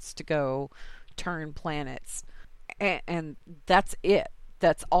Lords to go turn planets, and that's it.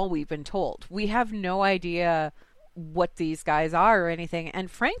 That's all we've been told. We have no idea what these guys are or anything.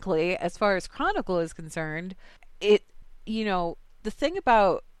 And frankly, as far as Chronicle is concerned, the thing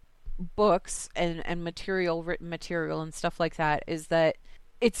about books and written material and stuff like that is that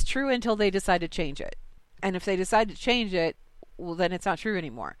it's true until they decide to change it. And if they decide to change it, well, then it's not true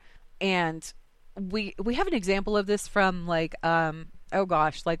anymore. And we have an example of this from like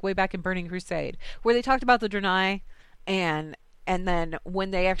way back in Burning Crusade, where they talked about the Draenei, and then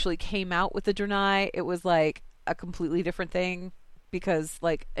when they actually came out with the Draenei, it was like a completely different thing, because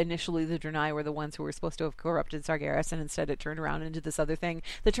like initially the Draenei were the ones who were supposed to have corrupted Sargeras, and instead it turned around into this other thing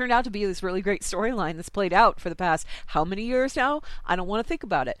that turned out to be this really great storyline that's played out for the past how many years now? I don't want to think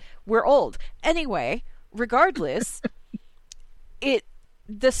about it. We're old. Anyway, regardless,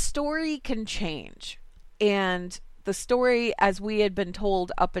 the story can change. And the story, as we had been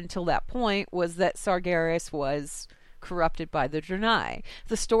told up until that point, was that Sargeras was corrupted by the Draenei.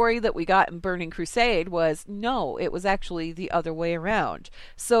 The story that we got in Burning Crusade was, no, it was actually the other way around.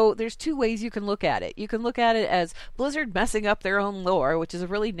 So there's two ways you can look at it. You can look at it as Blizzard messing up their own lore, which is a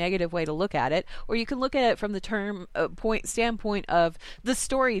really negative way to look at it, or you can look at it from the standpoint of the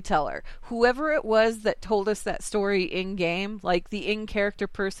storyteller. Whoever it was that told us that story in-game, like the in-character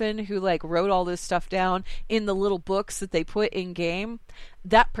person who like wrote all this stuff down in the little books that they put in-game,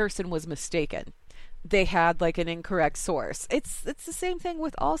 that person was mistaken. They had like an incorrect source. It's the same thing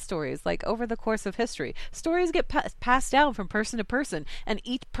with all stories. Like over the course of history, stories get passed down from person to person, and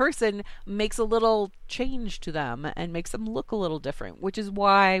each person makes a little change to them and makes them look a little different, which is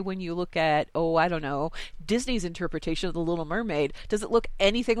why when you look at, Disney's interpretation of The Little Mermaid, does it look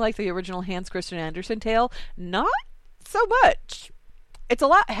anything like the original Hans Christian Andersen tale? Not so much. It's a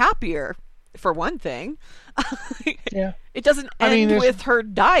lot happier, for one thing. Yeah. It doesn't end with her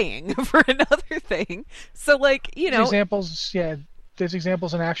dying, for another thing. So, there's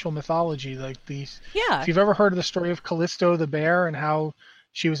examples in actual mythology, like these. Yeah. If you've ever heard of the story of Callisto the bear and how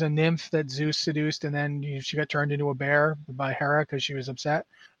she was a nymph that Zeus seduced, and then she got turned into a bear by Hera because she was upset.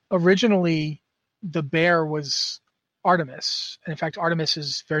 Originally, the bear was Artemis. And in fact, Artemis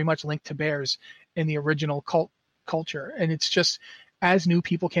is very much linked to bears in the original cult culture. And it's just, as new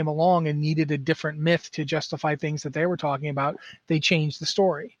people came along and needed a different myth to justify things that they were talking about, they changed the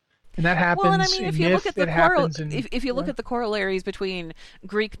story. And that happens. Well, and I mean, if you look at the if you look at the corollaries between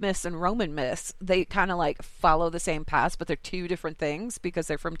Greek myths and Roman myths, they kind of like follow the same paths, but they're two different things because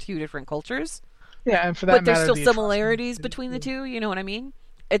they're from two different cultures. Yeah, and for that but matter, there's still similarities between the two. You know what I mean?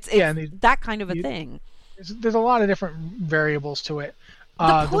 It's that kind of a thing. There's a lot of different variables to it.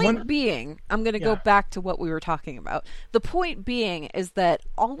 The point being, I'm going to go back to what we were talking about. The point being is that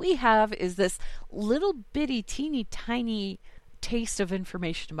all we have is this little bitty, teeny tiny taste of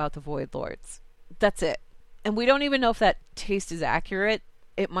information about the Void Lords. That's it. And we don't even know if that taste is accurate.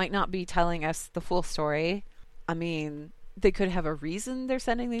 It might not be telling us the full story. I mean, they could have a reason they're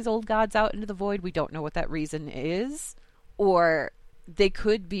sending these old gods out into the void. We don't know what that reason is. Or they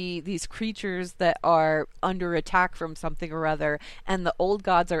could be these creatures that are under attack from something or other, and the old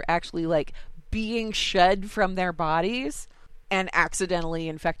gods are actually like being shed from their bodies and accidentally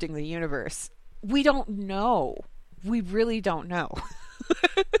infecting the universe. We don't know. We really don't know.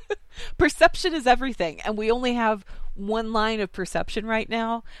 Perception is everything, and we only have one line of perception right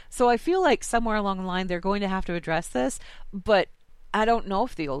now. So I feel like somewhere along the line they're going to have to address this, but I don't know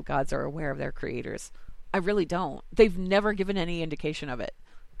if the old gods are aware of their creators. I really don't. They've never given any indication of it,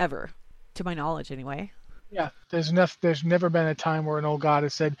 ever, to my knowledge anyway. Yeah, there's never been a time where an old god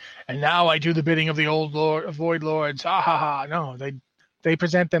has said, "And now I do the bidding of the void lords." Ha ha ha! No, they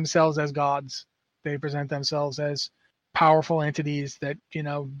present themselves as gods. They present themselves as powerful entities that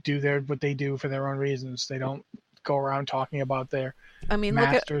do what they do for their own reasons. They don't go around talking about their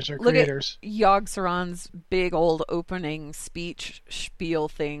masters or creators. Look at Yogg Saron's big old opening speech spiel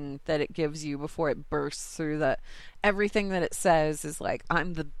thing that it gives you before it bursts through everything that it says is like,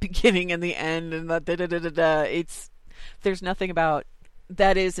 I'm the beginning and the end, and the da-da-da-da-da. There's nothing about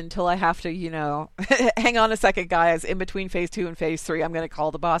that is until I have to, hang on a second, guys, in between phase 2 and phase 3, I'm going to call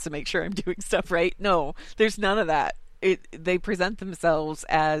the boss and make sure I'm doing stuff right. No, there's none of that. They present themselves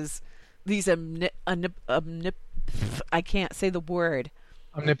as these I can't say the word.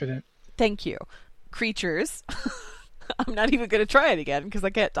 Omnipotent. Thank you. Creatures. I'm not even going to try it again because I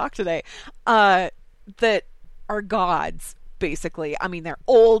can't talk today. That are gods, basically. I mean, they're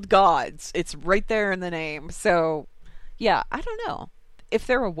old gods. It's right there in the name. So, yeah, I don't know. If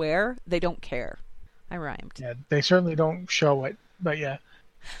they're aware, they don't care. I rhymed. Yeah, they certainly don't show it, but yeah.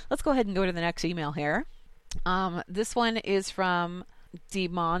 Let's go ahead and go to the next email here. This one is from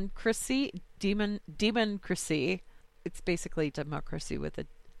Democracy. It's basically democracy with a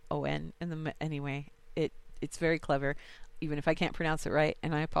O-N in the anyway. It's very clever, even if I can't pronounce it right,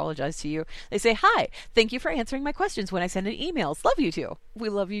 and I apologize to you. They say, "Hi, thank you for answering my questions when I send in emails. Love you too." We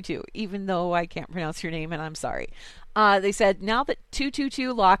love you too, even though I can't pronounce your name, and I'm sorry. They said, now that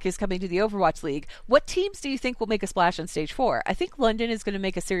 222 Lock is coming to the Overwatch League, what teams do you think will make a splash on Stage 4? I think London is going to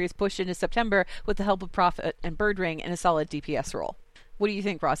make a serious push into September with the help of Prophet and Birdring in a solid DPS role. What do you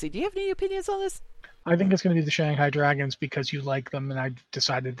think, Rossi? Do you have any opinions on this? I think it's going to be the Shanghai Dragons because you like them, and I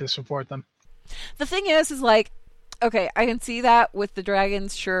decided to support them. The thing is like, okay, I can see that with the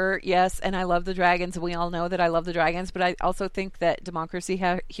Dragons, sure, yes, and I love the Dragons, and we all know that I love the Dragons, but I also think that Democracy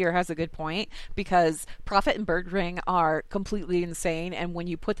here has a good point, because Prophet and Birdring are completely insane, and when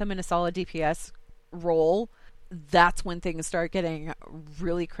you put them in a solid DPS role, that's when things start getting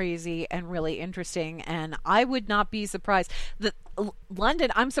really crazy and really interesting, and I would not be surprised.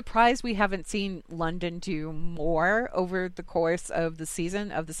 London, I'm surprised we haven't seen London do more over the course of the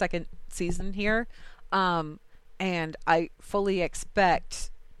second season here. And I fully expect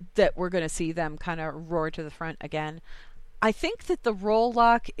that we're going to see them kind of roar to the front again. I think that the role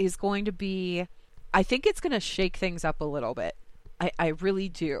lock is going to be, I think it's going to shake things up a little bit. I really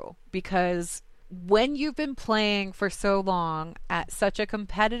do. Because when you've been playing for so long at such a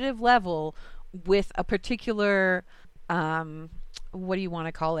competitive level with a particular, what do you want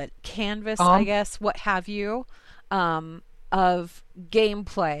to call it? Canvas, I guess, what have you, of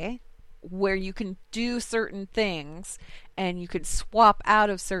gameplay, where you can do certain things and you can swap out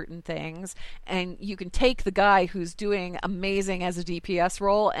of certain things, and you can take the guy who's doing amazing as a DPS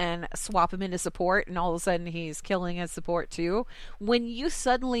role and swap him into support, and all of a sudden he's killing as support too. When you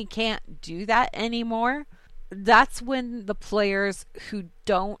suddenly can't do that anymore, that's when the players who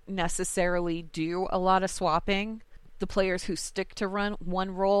don't necessarily do a lot of swapping, the players who stick to run one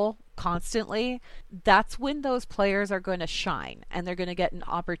role constantly, that's when those players are going to shine, and they're going to get an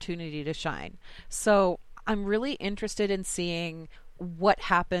opportunity to shine. So I'm really interested in seeing what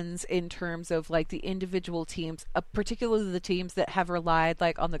happens in terms of like the individual teams, particularly the teams that have relied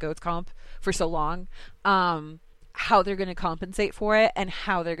like on the GOATS comp for so long, how they're going to compensate for it and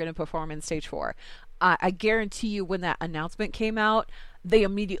how they're going to perform in Stage 4. I guarantee you when that announcement came out, they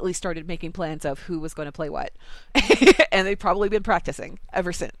immediately started making plans of who was going to play what. And they've probably been practicing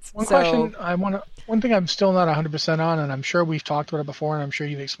ever since. One thing I'm still not 100% on, and I'm sure we've talked about it before, and I'm sure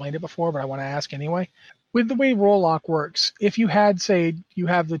you've explained it before, but I want to ask anyway. With the way role lock works, if you had, say, you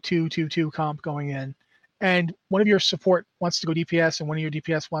have the 2-2-2 comp going in, and one of your support wants to go DPS and one of your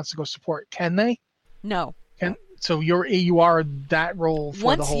DPS wants to go support, can they? No. So you are that role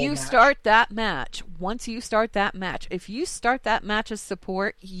for the whole match. Once you start that match, if you start that match as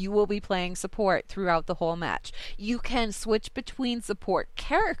support, you will be playing support throughout the whole match. You can switch between support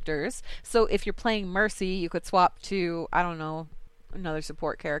characters. So if you're playing Mercy, you could swap to, I don't know, another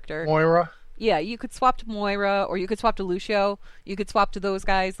support character. Moira? Yeah, you could swap to Moira, or you could swap to Lucio. You could swap to those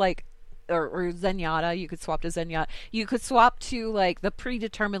guys like... Or Zenyatta, you could swap to Zenyatta. You could swap to like the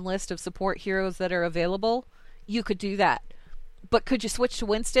predetermined list of support heroes that are available. You could do that. But could you switch to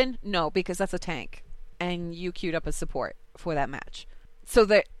Winston? No, because that's a tank. And you queued up as support for that match. So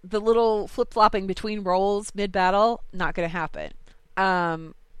the little flip-flopping between roles mid-battle, not going to happen.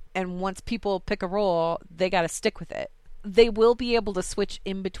 And once people pick a role, they got to stick with it. They will be able to switch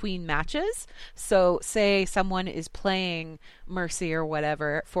in between matches. So say someone is playing Mercy or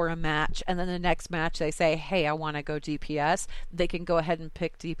whatever for a match, and then the next match they say, hey, I want to go DPS. They can go ahead and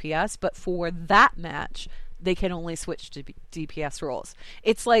pick DPS, but for that match, they can only switch to DPS roles.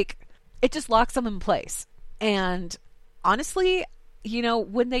 It's like, it just locks them in place. And honestly, you know,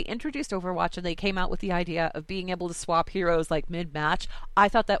 when they introduced Overwatch and they came out with the idea of being able to swap heroes like mid-match, I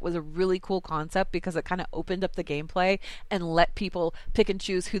thought that was a really cool concept because it kind of opened up the gameplay and let people pick and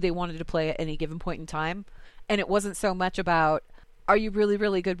choose who they wanted to play at any given point in time. And it wasn't so much about, are you really,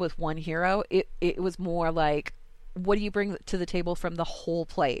 really good with one hero? It was more like, what do you bring to the table from the whole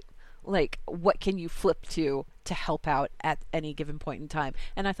plate? Like, what can you flip to help out at any given point in time?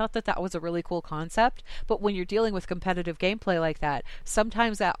 And I thought that was a really cool concept. But when you're dealing with competitive gameplay like that,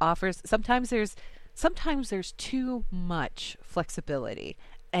 sometimes there's too much flexibility,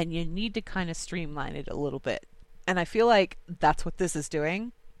 and you need to kind of streamline it a little bit. And I feel like that's what this is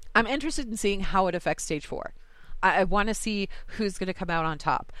doing. I'm interested in seeing how it affects Stage 4. I want to see who's going to come out on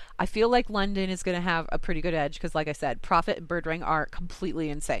top. I feel like London is going to have a pretty good edge because, like I said, Prophet and Birdring are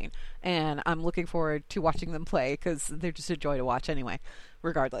completely insane. And I'm looking forward to watching them play because they're just a joy to watch anyway,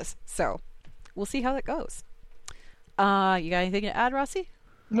 regardless. So we'll see how that goes. You got anything to add, Rossi?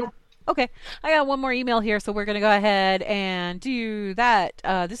 Nope. Okay. I got one more email here, so we're going to go ahead and do that.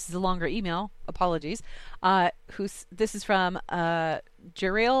 This is a longer email. Apologies. This is from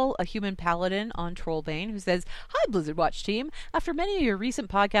Jeriel, a human paladin on Trollbane, who says, "Hi, Blizzard Watch team. After many of your recent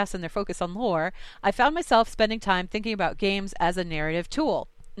podcasts and their focus on lore, I found myself spending time thinking about games as a narrative tool."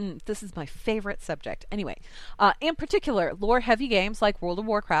 This is my favorite subject. Anyway, in particular, lore-heavy games like World of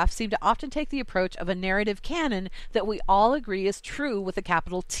Warcraft seem to often take the approach of a narrative canon that we all agree is true with a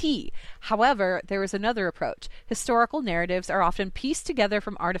capital T. However, there is another approach. Historical narratives are often pieced together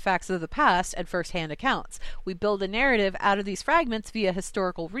from artifacts of the past and first-hand accounts. We build a narrative out of these fragments via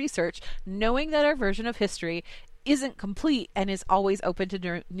historical research, knowing that our version of history isn't complete and is always open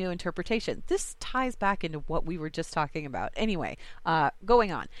to new interpretation. This ties back into what we were just talking about. Anyway,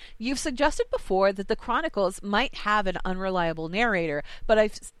 going on. You've suggested before that the Chronicles might have an unreliable narrator, but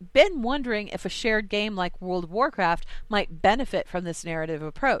I've been wondering if a shared game like World of Warcraft might benefit from this narrative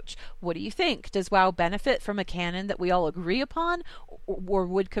approach. What do you think? Does WoW benefit from a canon that we all agree upon, or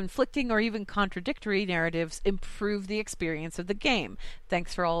would conflicting or even contradictory narratives improve the experience of the game?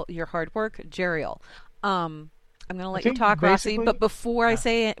 Thanks for all your hard work, Jeriel. I'm going to let you talk, Rossi, but before I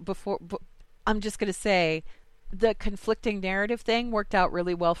say it, I'm just going to say the conflicting narrative thing worked out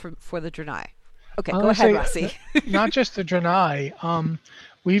really well for the Draenei. Okay, go ahead, Rossi. Not just the Draenei.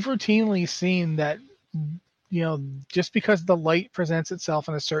 We've routinely seen that, you know, just because the light presents itself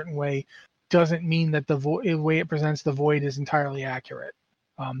in a certain way doesn't mean that the way it presents the void is entirely accurate.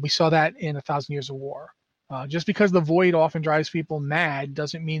 We saw that in 1,000 Years of War. Just because the void often drives people mad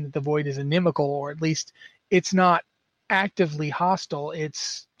doesn't mean that the void is inimical, or at least it's not actively hostile.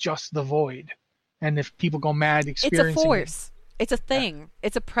 It's just the void. And if people go mad experiencing it's a force. It's a thing. Yeah.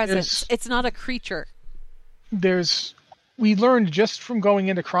 It's a presence. It's not a creature. We learned just from going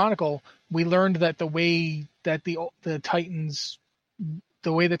into Chronicle, we learned that the way that the Titans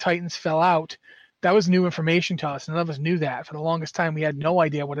fell out, that was new information to us. None of us knew that. For the longest time, we had no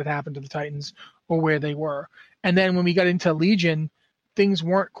idea what had happened to the Titans or where they were. And then when we got into Legion, things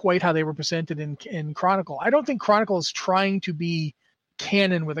weren't quite how they were presented in Chronicle. I don't think Chronicle is trying to be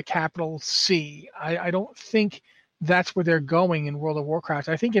canon with a capital C. I don't think that's where they're going in World of Warcraft.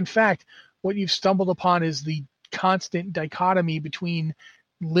 I think, in fact, what you've stumbled upon is the constant dichotomy between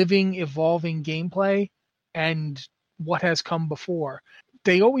living, evolving gameplay and what has come before.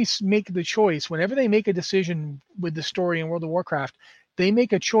 They always make the choice, whenever they make a decision with the story in World of Warcraft, they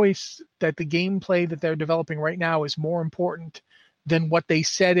make a choice that the gameplay that they're developing right now is more important than what they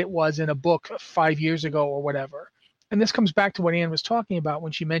said it was in a book 5 years ago or whatever. And this comes back to what Anne was talking about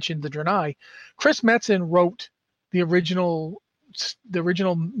when she mentioned the Draenei. Chris Metzen wrote the original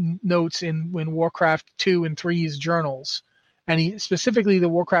notes in Warcraft 2 and 3's journals. And he specifically the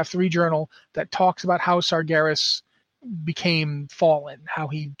Warcraft 3 journal that talks about how Sargeras became fallen, how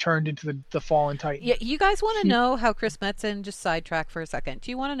he turned into the fallen titan. Yeah, you guys want to know how Chris Metzen, just sidetrack for a second.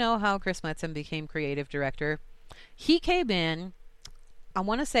 Do you want to know how Chris Metzen became creative director? He came in, I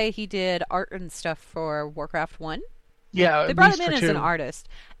want to say he did art and stuff for Warcraft 1. Yeah, they brought him in as an artist.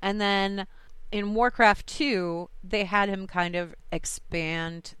 And then in Warcraft 2, they had him kind of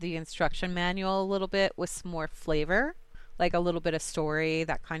expand the instruction manual a little bit with some more flavor, like a little bit of story,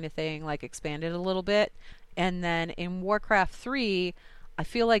 that kind of thing, like expanded a little bit. And then in Warcraft 3, I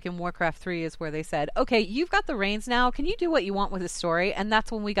feel like in Warcraft 3 is where they said, okay, you've got the reins now. Can you do what you want with the story? And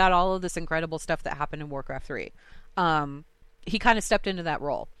that's when we got all of this incredible stuff that happened in Warcraft 3. He kind of stepped into that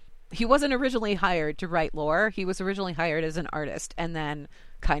role. He wasn't originally hired to write lore. He was originally hired as an artist and then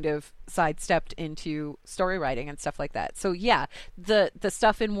kind of sidestepped into story writing and stuff like that. So yeah, the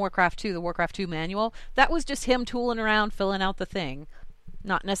stuff in Warcraft 2, the Warcraft 2 manual, that was just him tooling around, filling out the thing.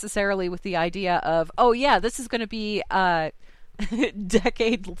 Not necessarily with the idea of, oh yeah, this is going to be a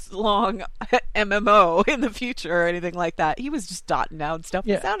decade-long MMO in the future or anything like that. He was just dotting down stuff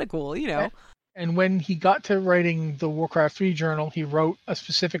that sounded cool, you know. And when he got to writing the Warcraft 3 journal, he wrote a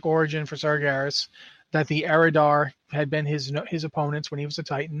specific origin for Sargeras, that the Eridar had been his opponents when he was a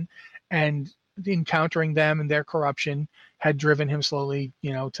Titan, and encountering them and their corruption had driven him slowly,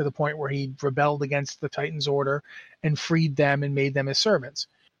 to the point where he rebelled against the Titans' order and freed them and made them his servants.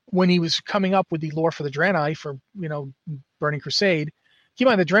 When he was coming up with the lore for the Draenei for, Burning Crusade, keep in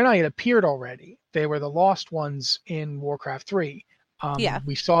mind the Draenei had appeared already. They were the lost ones in Warcraft 3.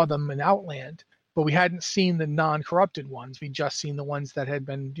 We saw them in Outland, but we hadn't seen the non-corrupted ones. We'd just seen the ones that had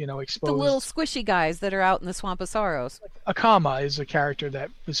been, exposed. The little squishy guys that are out in the Swamp of Sorrows. Akama is a character that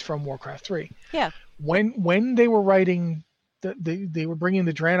was from Warcraft 3. Yeah. When they were writing, they were bringing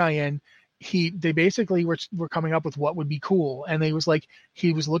the Draenei in, they basically were coming up with what would be cool. And he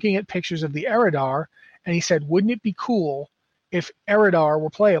was looking at pictures of the Eridar, and he said, wouldn't it be cool if Eridar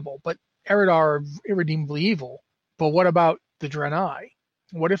were playable? But Eridar are irredeemably evil. But what about the Draenei?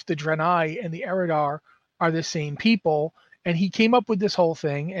 What if the Draenei and the Eridar are the same people? And he came up with this whole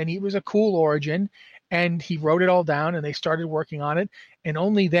thing, and it was a cool origin, and he wrote it all down, and they started working on it. And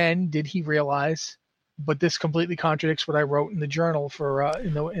only then did he realize, but this completely contradicts what I wrote in the journal for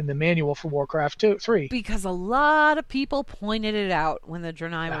in the manual for Warcraft 3. Because a lot of people pointed it out when the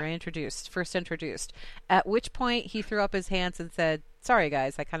Draenei were first introduced. At which point he threw up his hands and said, "Sorry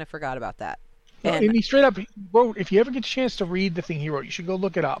guys, I kind of forgot about that." And he straight up wrote, if you ever get a chance to read the thing he wrote, you should go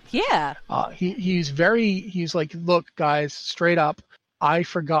look it up. Yeah. He's like, look, guys, straight up, I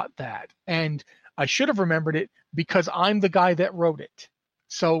forgot that. And I should have remembered it because I'm the guy that wrote it.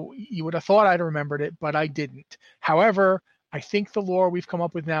 So you would have thought I'd remembered it, but I didn't. However, I think the lore we've come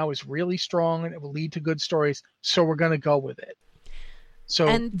up with now is really strong and it will lead to good stories. So we're going to go with it. So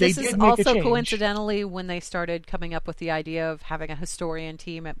and this is also coincidentally when they started coming up with the idea of having a historian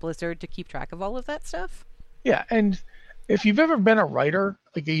team at Blizzard to keep track of all of that stuff. Yeah, and if you've ever been a writer,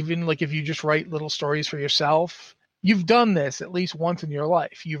 even if you just write little stories for yourself, you've done this at least once in your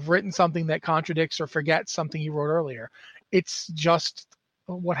life. You've written something that contradicts or forgets something you wrote earlier. It's just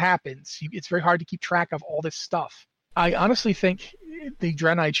what happens. It's very hard to keep track of all this stuff. I honestly think the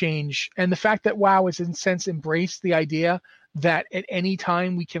Draenei change and the fact that WoW has in a sense embraced the idea that at any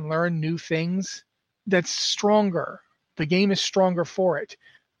time we can learn new things, that's stronger. The game is stronger for it.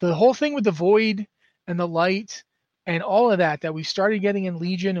 The whole thing with the Void and the Light and all of that we started getting in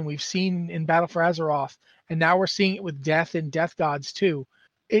Legion and we've seen in Battle for Azeroth, and now we're seeing it with Death and Death Gods too.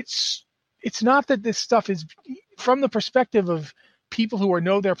 It's not that this stuff is from the perspective of people who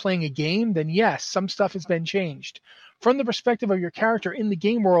know they're playing a game, then yes, some stuff has been changed. From the perspective of your character in the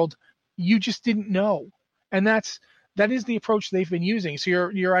game world, you just didn't know. And that is the approach they've been using. So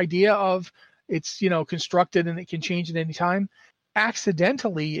your idea of it's, constructed and it can change at any time,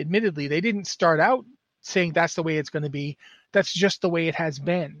 accidentally, admittedly, they didn't start out saying that's the way it's going to be. That's just the way it has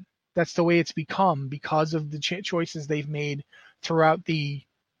been. That's the way it's become because of the choices they've made throughout the,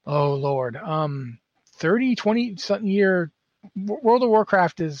 30, 20 something year. World of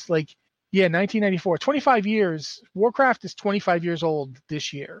Warcraft is 1994, 25 years. Warcraft is 25 years old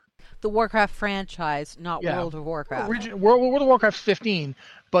this year. The Warcraft franchise, not Yeah. World of Warcraft. World of Warcraft 15,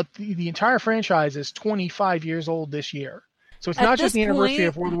 but the entire franchise is 25 years old this year. So it's At not just this the anniversary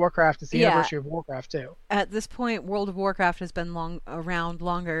of point- World of Warcraft, it's the Yeah. anniversary of Warcraft too. At this point, World of Warcraft has been around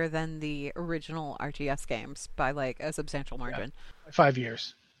longer than the original RTS games by like a substantial margin. 5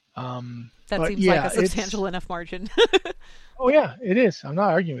 years. That but seems yeah, like a substantial enough margin. Oh yeah, it is. I'm not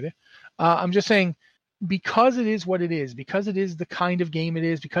arguing with it. I'm just saying, because it is what it is, because it is the kind of game it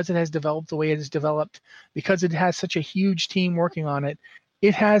is, because it has developed the way it has developed, because it has such a huge team working on it,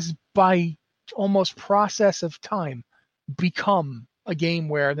 it has, by almost process of time, become a game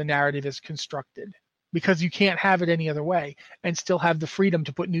where the narrative is constructed. Because you can't have it any other way and still have the freedom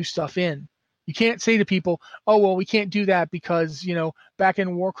to put new stuff in. You can't say to people, oh, well, we can't do that because, back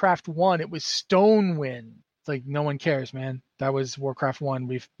in Warcraft 1, it was Stonewind. It's like, no one cares, man. That was Warcraft 1.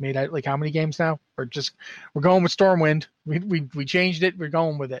 We've made like how many games now? We're going with Stormwind. We changed it. We're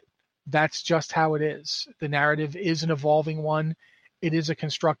going with it. That's just how it is. The narrative is an evolving one. It is a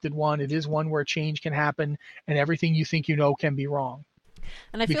constructed one. It is one where change can happen and everything you think you know can be wrong.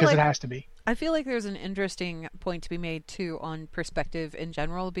 And I feel because like it has to be. I feel like there's an interesting point to be made too on perspective in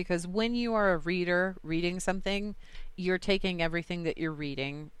general, because when you are a reader reading something, you're taking everything that you're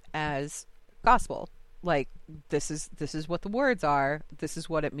reading as gospel. Like, this is what the words are, this is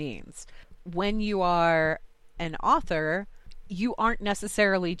what it means. When you are an author, you aren't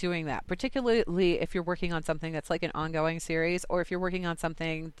necessarily doing that, particularly if you're working on something that's like an ongoing series, or if you're working on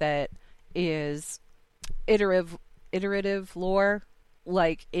something that is iterative lore,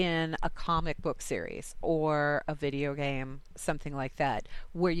 like in a comic book series or a video game, something like that,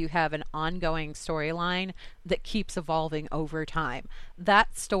 where you have an ongoing storyline that keeps evolving over time.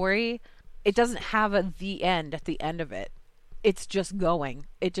 That story, it doesn't have the end at the end of it. It's just going.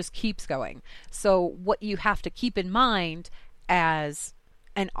 It just keeps going. So what you have to keep in mind as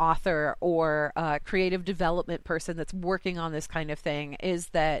an author or a creative development person that's working on this kind of thing is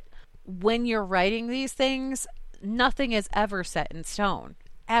that when you're writing these things, nothing is ever set in stone.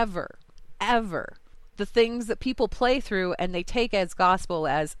 Ever. The things that people play through and they take as gospel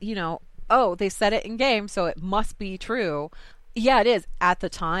as, oh, they said it in game, so it must be true. Yeah, it is at the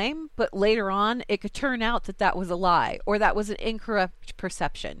time, but later on, it could turn out that that was a lie or that was an incorrect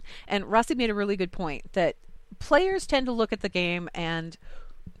perception. And Rusty made a really good point that players tend to look at the game, and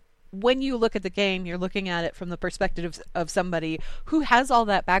when you look at the game, you're looking at it from the perspective of somebody who has all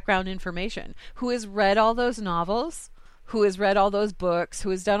that background information, who has read all those novels, who has read all those books,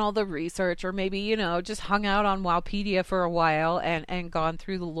 who has done all the research, or maybe, just hung out on Wowpedia for a while and gone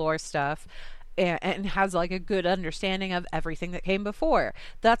through the lore stuff. And has like a good understanding of everything that came before.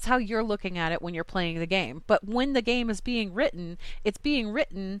 That's how you're looking at it when you're playing the game. But when the game is being written, it's being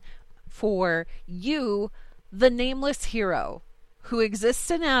written for you, the nameless hero who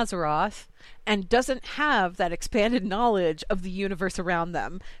exists in Azeroth and doesn't have that expanded knowledge of the universe around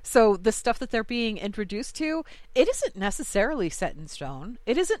them. So the stuff that they're being introduced to, it isn't necessarily set in stone.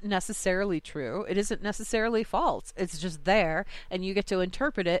 It isn't necessarily true. It isn't necessarily false. It's just there, and you get to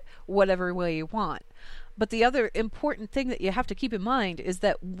interpret it whatever way you want. But the other important thing that you have to keep in mind is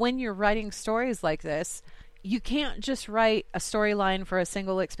that when you're writing stories like this, you can't just write a storyline for a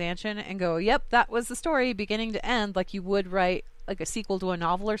single expansion and go, yep, that was the story beginning to end, like you would write like a sequel to a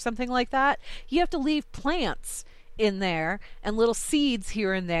novel or something like that. You have to leave plants in there and little seeds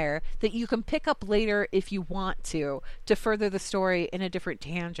here and there that you can pick up later if you want to further the story in a different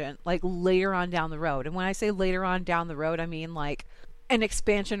tangent, like later on down the road. And when I say later on down the road, I mean like an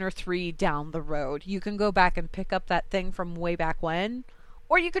expansion or 3 down the road. You can go back and pick up that thing from way back when,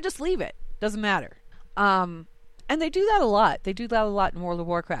 or you could just leave it. Doesn't matter. And they do that a lot. They do that a lot in World of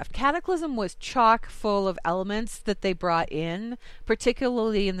Warcraft. Cataclysm was chock full of elements that they brought in,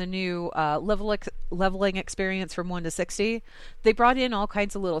 particularly in the new leveling experience from 1 to 60. They brought in all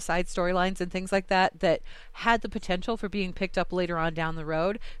kinds of little side storylines and things like that that had the potential for being picked up later on down the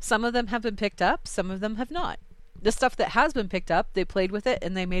road. Some of them have been picked up, some of them have not. The stuff that has been picked up, they played with it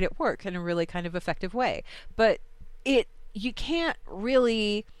and they made it work in a really kind of effective way. But you can't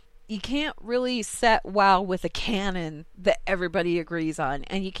really set WoW with a canon that everybody agrees on,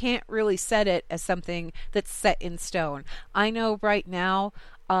 and you can't really set it as something that's set in stone. I know right now,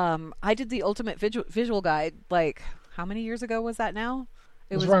 I did the Ultimate Visual Guide, like, how many years ago was that now?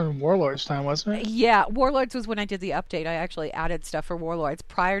 It was around Warlords time, wasn't it? Yeah, Warlords was when I did the update. I actually added stuff for Warlords.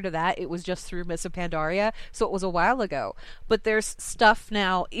 Prior to that, it was just through Mists of Pandaria, so it was a while ago. But there's stuff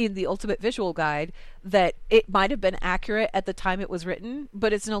now in the Ultimate Visual Guide that it might have been accurate at the time it was written,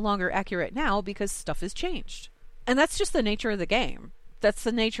 but it's no longer accurate now because stuff has changed. And that's just the nature of the game. That's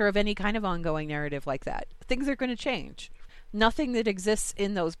the nature of any kind of ongoing narrative like that. Things are going to change. nothing that exists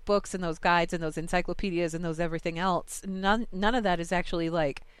in those books and those guides and those encyclopedias and those everything else, none of that is actually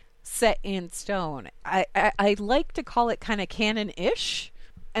like set in stone. I like to call it kind of canon-ish.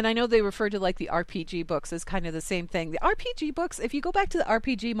 And I know they refer to like the RPG books as kind of the same thing. The RPG books, if you go back to the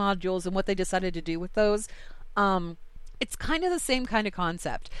RPG modules and what they decided to do with those, it's kind of the same kind of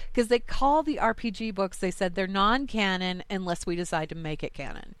concept. Because they call the RPG books, they said they're non-canon unless we decide to make it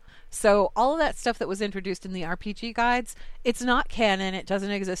canon. So all of that stuff that was introduced in the RPG guides, it's not canon, it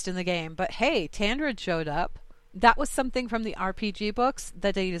doesn't exist in the game. But hey, Tandred showed up. That was something from the RPG books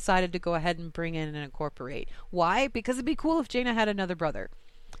that they decided to go ahead and bring in and incorporate. Why? Because it'd be cool if Jaina had another brother.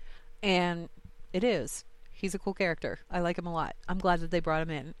 And it is. He's a cool character. I like him a lot. I'm glad that they brought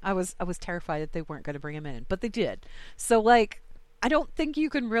him in. I was terrified that they weren't going to bring him in, but they did. So like, I don't think you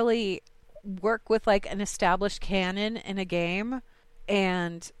can really work with like an established canon in a game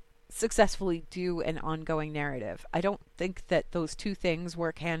and successfully do an ongoing narrative. I don't think that those two things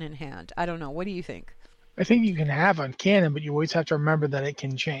work hand in hand. I don't know. What do you think? I think you can have a canon, but you always have to remember that it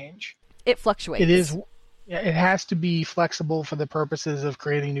can change. It fluctuates. It has to be flexible for the purposes of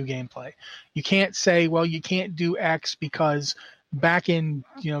creating new gameplay. You can't say, well, you can't do X because back in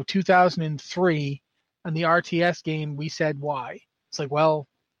 2003 on the RTS game we said Y. It's like, well,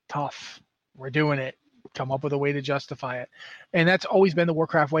 tough. We're doing it. Come up with a way to justify it. And that's always been the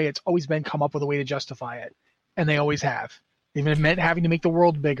Warcraft way. It's always been come up with a way to justify it. And they always have. Even if it meant having to make the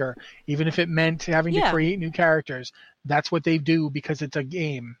world bigger, even if it meant having to create new characters, that's what they do because it's a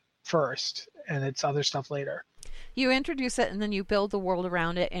game first and it's other stuff later. You introduce it and then you build the world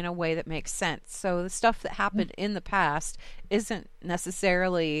around it in a way that makes sense. So the stuff that happened in the past isn't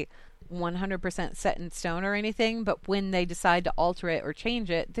necessarily 100% set in stone or anything, but when they decide to alter it or change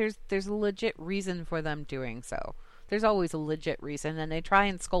it, there's a legit reason for them doing so. There's always a legit reason, and they try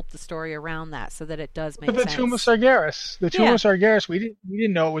and sculpt the story around that so that it does make sense. The Tomb of Sargeras. The Tomb of Sargeras, we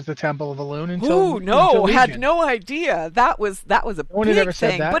didn't know it was the Temple of Elune until had no idea. That was a no big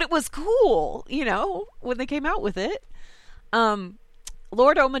thing, but it was cool, when they came out with it. Lord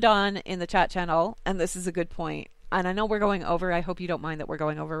Omadon in the chat channel, and this is a good point, and I know we're going over. I hope you don't mind that we're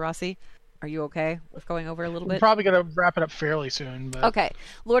going over, Rossi. Are you okay with going over a little bit? We're probably going to wrap it up fairly soon. But... Okay.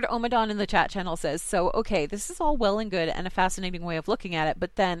 Lord Omadon in the chat channel says, so, okay, this is all well and good and a fascinating way of looking at it,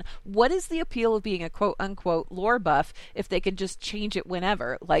 but then what is the appeal of being a quote-unquote lore buff if they can just change it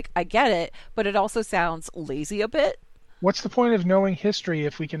whenever? Like, I get it, but it also sounds lazy a bit. What's the point of knowing history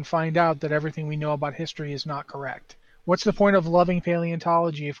if we can find out that everything we know about history is not correct? What's the point of loving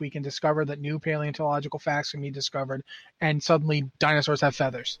paleontology if we can discover that new paleontological facts can be discovered and suddenly dinosaurs have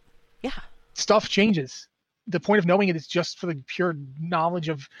feathers? Yeah. Stuff changes. The point of knowing it is just for the pure knowledge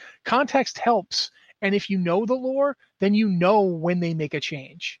of context helps. And if you know the lore, then you know when they make a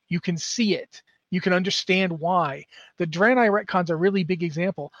change. You can see it. You can understand why. The Draenei retcon's a really big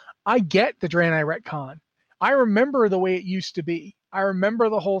example. I get the Draenei retcon. I remember the way it used to be. I remember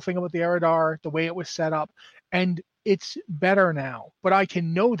the whole thing about the Eridar, the way it was set up, and it's better now. But I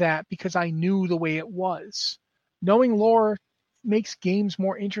can know that because I knew the way it was. Knowing lore makes games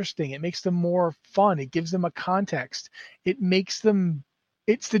more interesting. It makes them more fun. It gives them a context. It's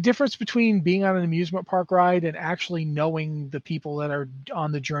the difference between being on an amusement park ride and actually knowing the people that are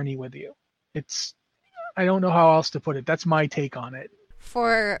on the journey with you. I don't know how else to put it. That's my take on it.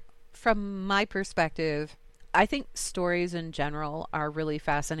 From my perspective, I think stories in general are really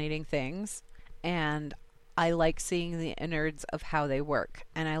fascinating things, and I like seeing the innards of how they work,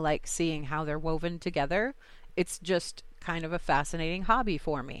 and I like seeing how they're woven together. It's just kind of a fascinating hobby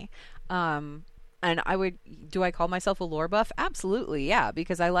for me. And do I call myself a lore buff? Absolutely, yeah,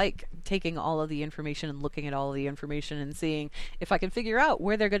 because I like taking all of the information and looking at all of the information and seeing if I can figure out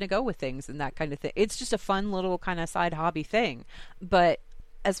where they're going to go with things and that kind of thing. It's just a fun little kind of side hobby thing. But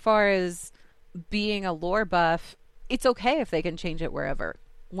as far as being a lore buff, it's okay if they can change it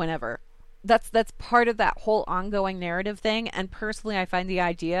whenever. That's part of that whole ongoing narrative thing. And personally, I find the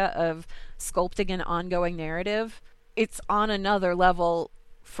idea of sculpting an ongoing narrative, it's on another level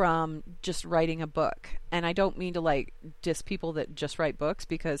from just writing a book. And I don't mean to diss people that just write books,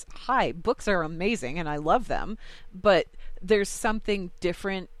 because books are amazing and I love them, but there's something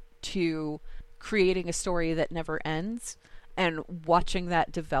different to creating a story that never ends and watching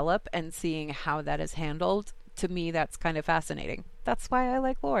that develop and seeing how that is handled. To me, that's kind of fascinating. That's why I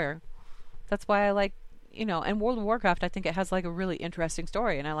like lore. That's why I like, and World of Warcraft, I think it has a really interesting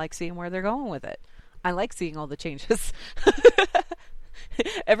story, and I like seeing where they're going with it. I like seeing all the changes.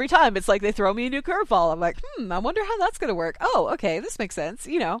 Every time it's like they throw me a new curveball. I'm like, I wonder how that's going to work. Oh, okay, this makes sense,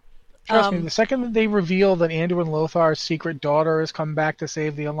 Trust me, the second that they reveal that Anduin Lothar's secret daughter has come back to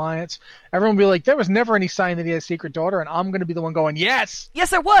save the Alliance, everyone will be like, there was never any sign that he had a secret daughter, and I'm going to be the one going, yes! Yes,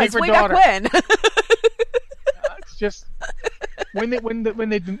 there was! Way daughter. back when! It's just... when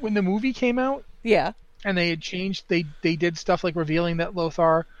the movie came out, yeah, and they had changed, they did stuff like revealing that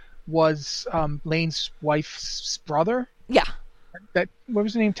Lothar was Lane's wife's brother. Yeah. What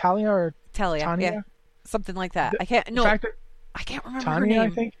was her name? Tanya? Tanya, yeah. Something like that. I can't remember Tanya, her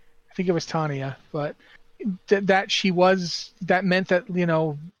name. I think it was Tanya, but that meant that, you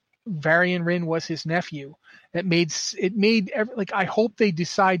know, Varian Rin was his nephew. I hope they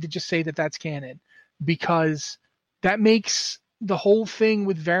decide to just say that that's canon, because that makes the whole thing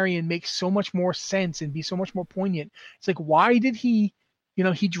with Varian make so much more sense and be so much more poignant. It's like, why did he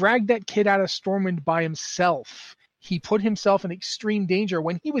dragged that kid out of Stormwind by himself? He put himself in extreme danger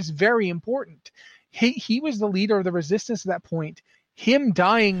when he was very important. He was the leader of the resistance at that point. Him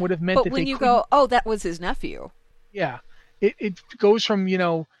dying would have meant that. But when you go, oh, that was his nephew. Yeah, it goes from, you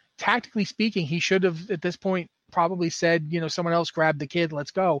know, tactically speaking, he should have at this point probably said, you know, someone else grabbed the kid,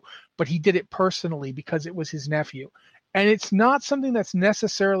 let's go. But he did it personally because it was his nephew. And it's not something that's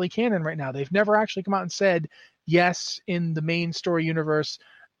necessarily canon right now. They've never actually come out and said, yes, in the main story universe,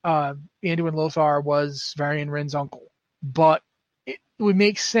 Anduin Lothar was Varian Rin's uncle. But it would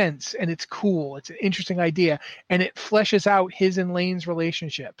make sense, and it's cool. It's an interesting idea, and it fleshes out his and Lane's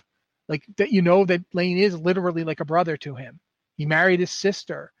relationship. Like, that, you know, that Lane is literally like a brother to him. He married his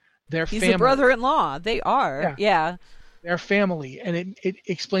sister. He's a brother-in-law. They are. Yeah. Their family. And it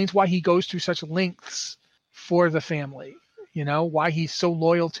explains why he goes through such lengths for the family. You know, why he's so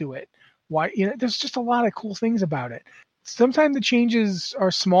loyal to it. Why, you know, there's just a lot of cool things about it. Sometimes the changes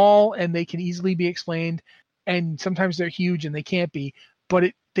are small and they can easily be explained, and sometimes they're huge and they can't be, but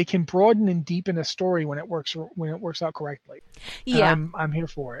they can broaden and deepen a story when it works out correctly. Yeah. And I'm here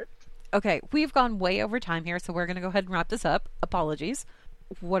for it. Okay, we've gone way over time here, so we're going to go ahead and wrap this up. Apologies.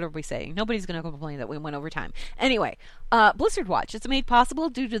 What are we saying? Nobody's going to complain that we went over time. Anyway, Blizzard Watch. It's made possible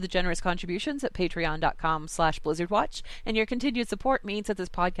due to the generous contributions at patreon.com/BlizzardWatch, and your continued support means that this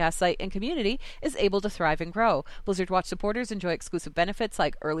podcast site and community is able to thrive and grow. Blizzard Watch supporters enjoy exclusive benefits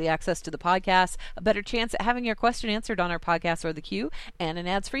like early access to the podcast, a better chance at having your question answered on our podcast or the queue, and an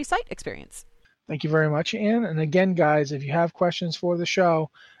ads-free site experience. Thank you very much, Ann. And again, guys, if you have questions for the show,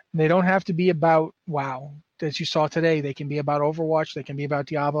 they don't have to be about WoW. As you saw today, they can be about Overwatch, they can be about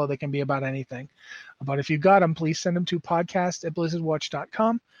Diablo, they can be about anything. But if you've got them, please send them to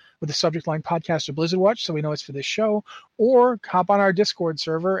podcast@blizzardwatch.com with the subject line podcast or Blizzard Watch, so we know it's for this show, or hop on our Discord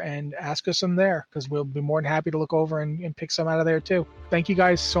server and ask us some there, because we'll be more than happy to look over and pick some out of there too. Thank you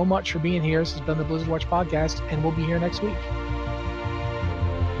guys so much for being here. This has been the Blizzard Watch podcast, and we'll be here next week.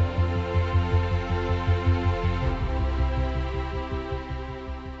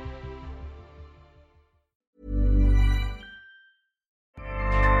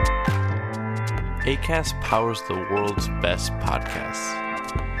 Acast powers the world's best podcasts.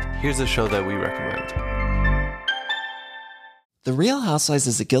 Here's a show that we recommend. The Real Housewives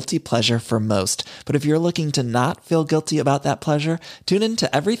is a guilty pleasure for most, but if you're looking to not feel guilty about that pleasure, tune in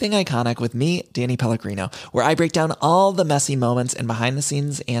to Everything Iconic with me, Danny Pellegrino, where I break down all the messy moments and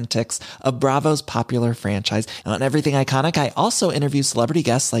behind-the-scenes antics of Bravo's popular franchise. And on Everything Iconic, I also interview celebrity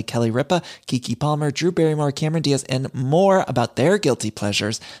guests like Kelly Ripa, Keke Palmer, Drew Barrymore, Cameron Diaz, and more about their guilty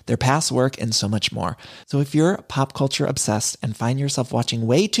pleasures, their past work, and so much more. So if you're pop culture obsessed and find yourself watching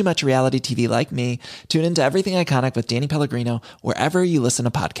way too much reality TV like me, tune in to Everything Iconic with Danny Pellegrino, wherever you listen to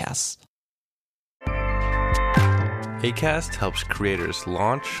podcasts. Acast helps creators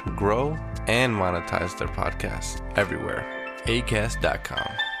launch, grow, and monetize their podcasts everywhere.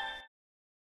 Acast.com.